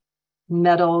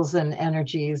 metals and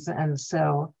energies. And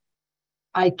so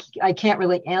I can't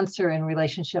really answer in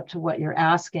relationship to what you're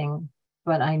asking,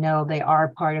 but I know they are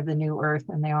part of the new earth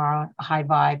and they are a high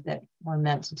vibe that we're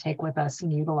meant to take with us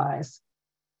and utilize.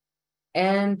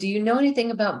 And do you know anything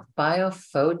about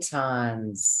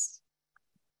biophotons?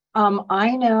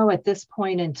 I know at this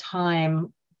point in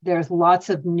time, there's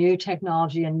lots of new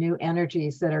technology and new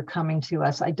energies that are coming to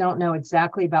us. I don't know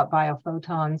exactly about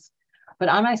biophotons, but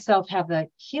I myself have the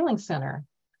healing center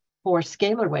for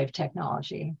scalar wave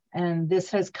technology. And this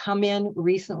has come in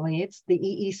recently. It's the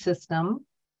EE system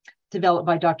developed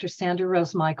by Dr. Sandra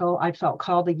Rose Michael. I felt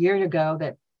called a year ago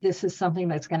that this is something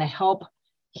that's going to help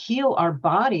heal our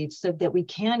bodies so that we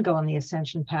can go on the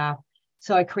ascension path.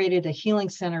 So I created a healing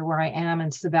center where I am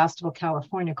in Sebastopol,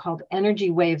 California, called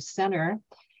Energy Wave Center.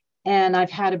 And I've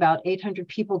had about 800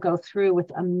 people go through with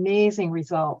amazing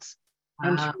results. Wow.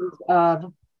 In terms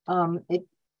of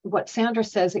what Sandra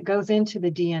says, it goes into the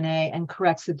DNA and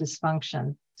corrects the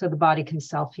dysfunction so the body can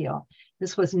self-heal.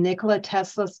 This was Nikola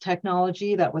Tesla's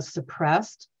technology that was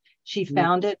suppressed. She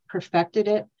found it, perfected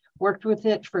it, worked with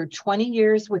it for 20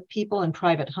 years with people in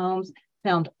private homes,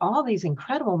 found all these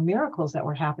incredible miracles that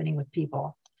were happening with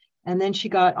people. And then she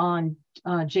got on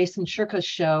Jason Shirka's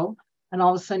show And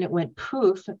all of a sudden it went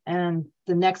poof. And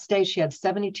the next day she had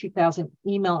 72,000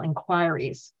 email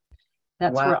inquiries.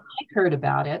 That's Wow. where I heard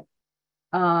about it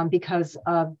because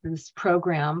of this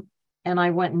program. And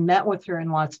I went and met with her in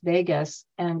Las Vegas,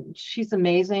 and she's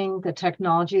amazing. The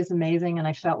technology is amazing. And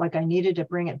I felt like I needed to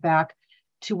bring it back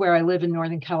to where I live in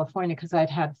Northern California, because I'd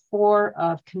had 4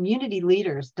 of community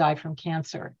leaders die from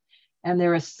cancer. And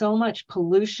there is so much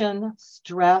pollution,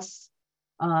 stress,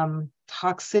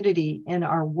 toxicity in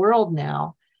our world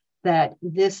now that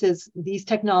these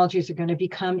technologies are going to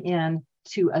come in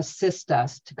to assist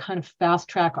us to kind of fast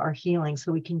track our healing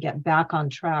so we can get back on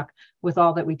track with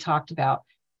all that we talked about.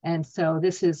 And so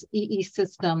this is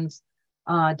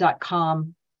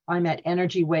eesystems.com. I'm at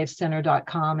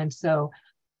energywavecenter.com. And so,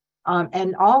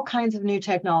 and all kinds of new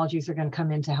technologies are going to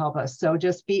come in to help us. So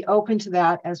just be open to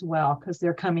that as well, because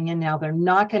they're coming in now. They're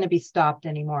not going to be stopped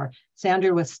anymore.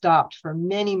 Sandra was stopped for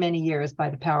many, many years by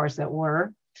the powers that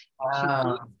were. Wow. She's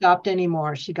not stopped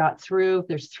anymore. She got through.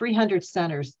 There's 300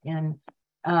 centers in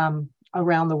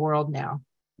around the world now.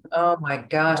 Oh my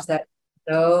gosh, that's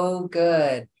so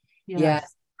good.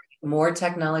 Yes. More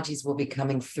technologies will be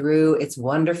coming through. It's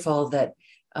wonderful that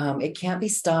it can't be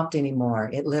stopped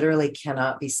anymore. It literally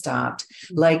cannot be stopped.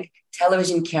 Like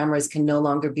television cameras can no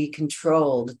longer be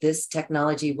controlled. This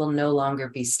technology will no longer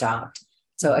be stopped.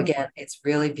 So again, it's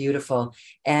really beautiful.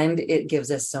 And it gives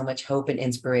us so much hope and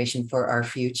inspiration for our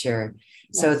future.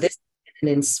 Yes. So this is an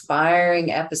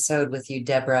inspiring episode with you,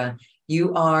 Debra.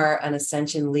 You are an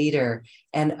Ascension leader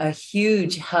and a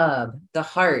huge hub, the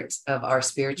heart of our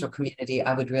spiritual community,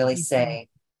 I would really say.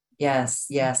 Yes,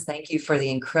 yes. Thank you for the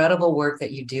incredible work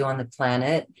that you do on the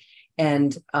planet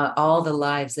and all the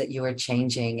lives that you are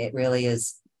changing. It really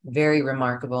is very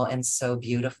remarkable and so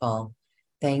beautiful.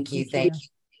 Thank you. Thank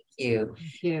you.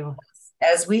 Thank you.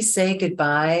 As we say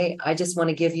goodbye, I just want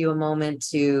to give you a moment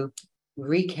to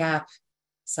recap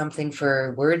something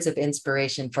for words of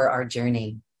inspiration for our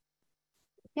journey.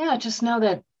 Yeah, just know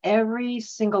that every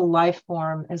single life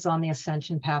form is on the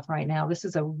ascension path right now. This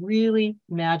is a really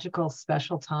magical,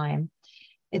 special time.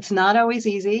 It's not always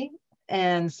easy,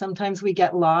 and sometimes we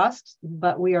get lost,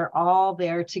 but we are all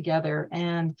there together,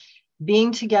 and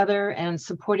being together and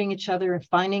supporting each other and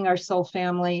finding our soul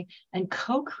family and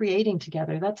co-creating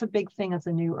together. That's a big thing as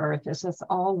a new earth, is us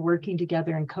all working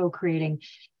together and co-creating,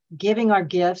 giving our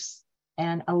gifts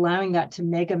and allowing that to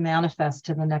mega manifest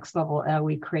to the next level as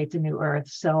we create the new earth.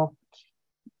 So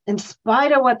in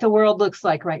spite of what the world looks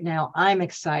like right now, I'm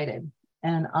excited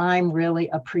and I'm really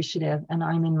appreciative and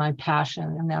I'm in my passion,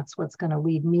 and that's what's going to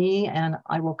lead me. And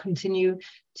I will continue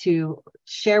to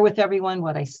share with everyone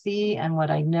what I see and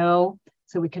what I know,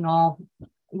 so we can all,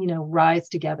 rise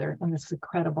together in this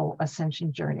incredible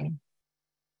ascension journey.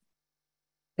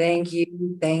 Thank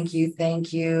you. Thank you.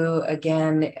 Thank you.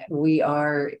 Again, we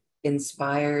are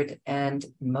inspired and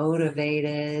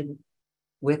motivated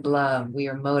with love. We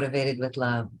are motivated with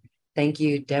love. Thank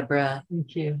you, Debra.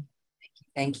 Thank you.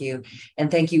 Thank you. And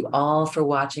thank you all for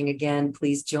watching. Again,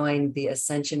 please join the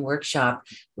Ascension Workshop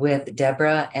with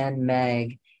Debra and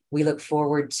Meg. We look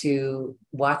forward to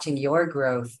watching your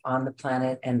growth on the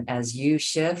planet. And as you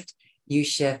shift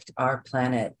our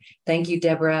planet. Thank you,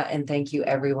 Debra. And thank you,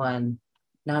 everyone.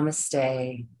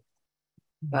 Namaste.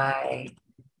 Bye.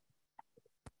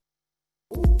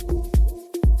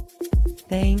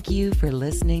 Thank you for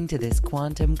listening to this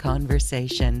quantum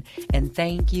conversation, and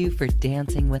thank you for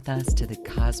dancing with us to the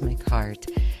cosmic heart.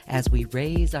 As we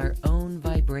raise our own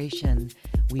vibration,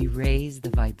 we raise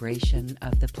the vibration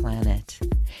of the planet.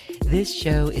 This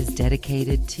show is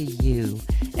dedicated to you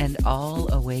and all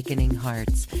awakening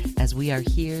hearts, as we are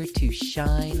here to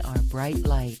shine our bright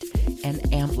light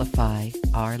and amplify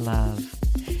our love.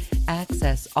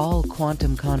 Access all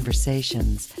quantum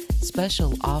conversations,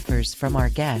 special offers from our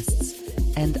guests,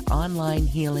 and online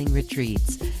healing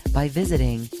retreats by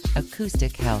visiting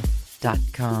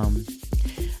acoustichealth.com.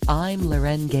 I'm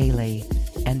Loren Gailey,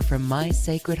 and from my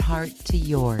sacred heart to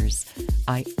yours,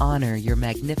 I honor your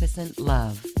magnificent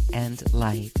love and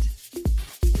light.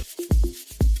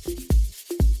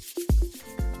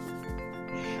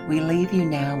 We leave you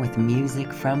now with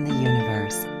music from the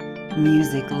universe.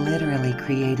 Music literally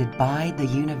created by the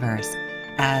universe,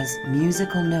 as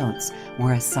musical notes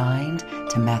were assigned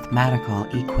to mathematical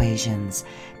equations.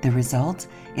 The result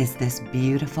is this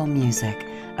beautiful music,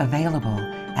 available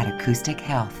at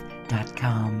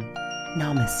acoustichealth.com.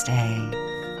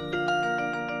 Namaste.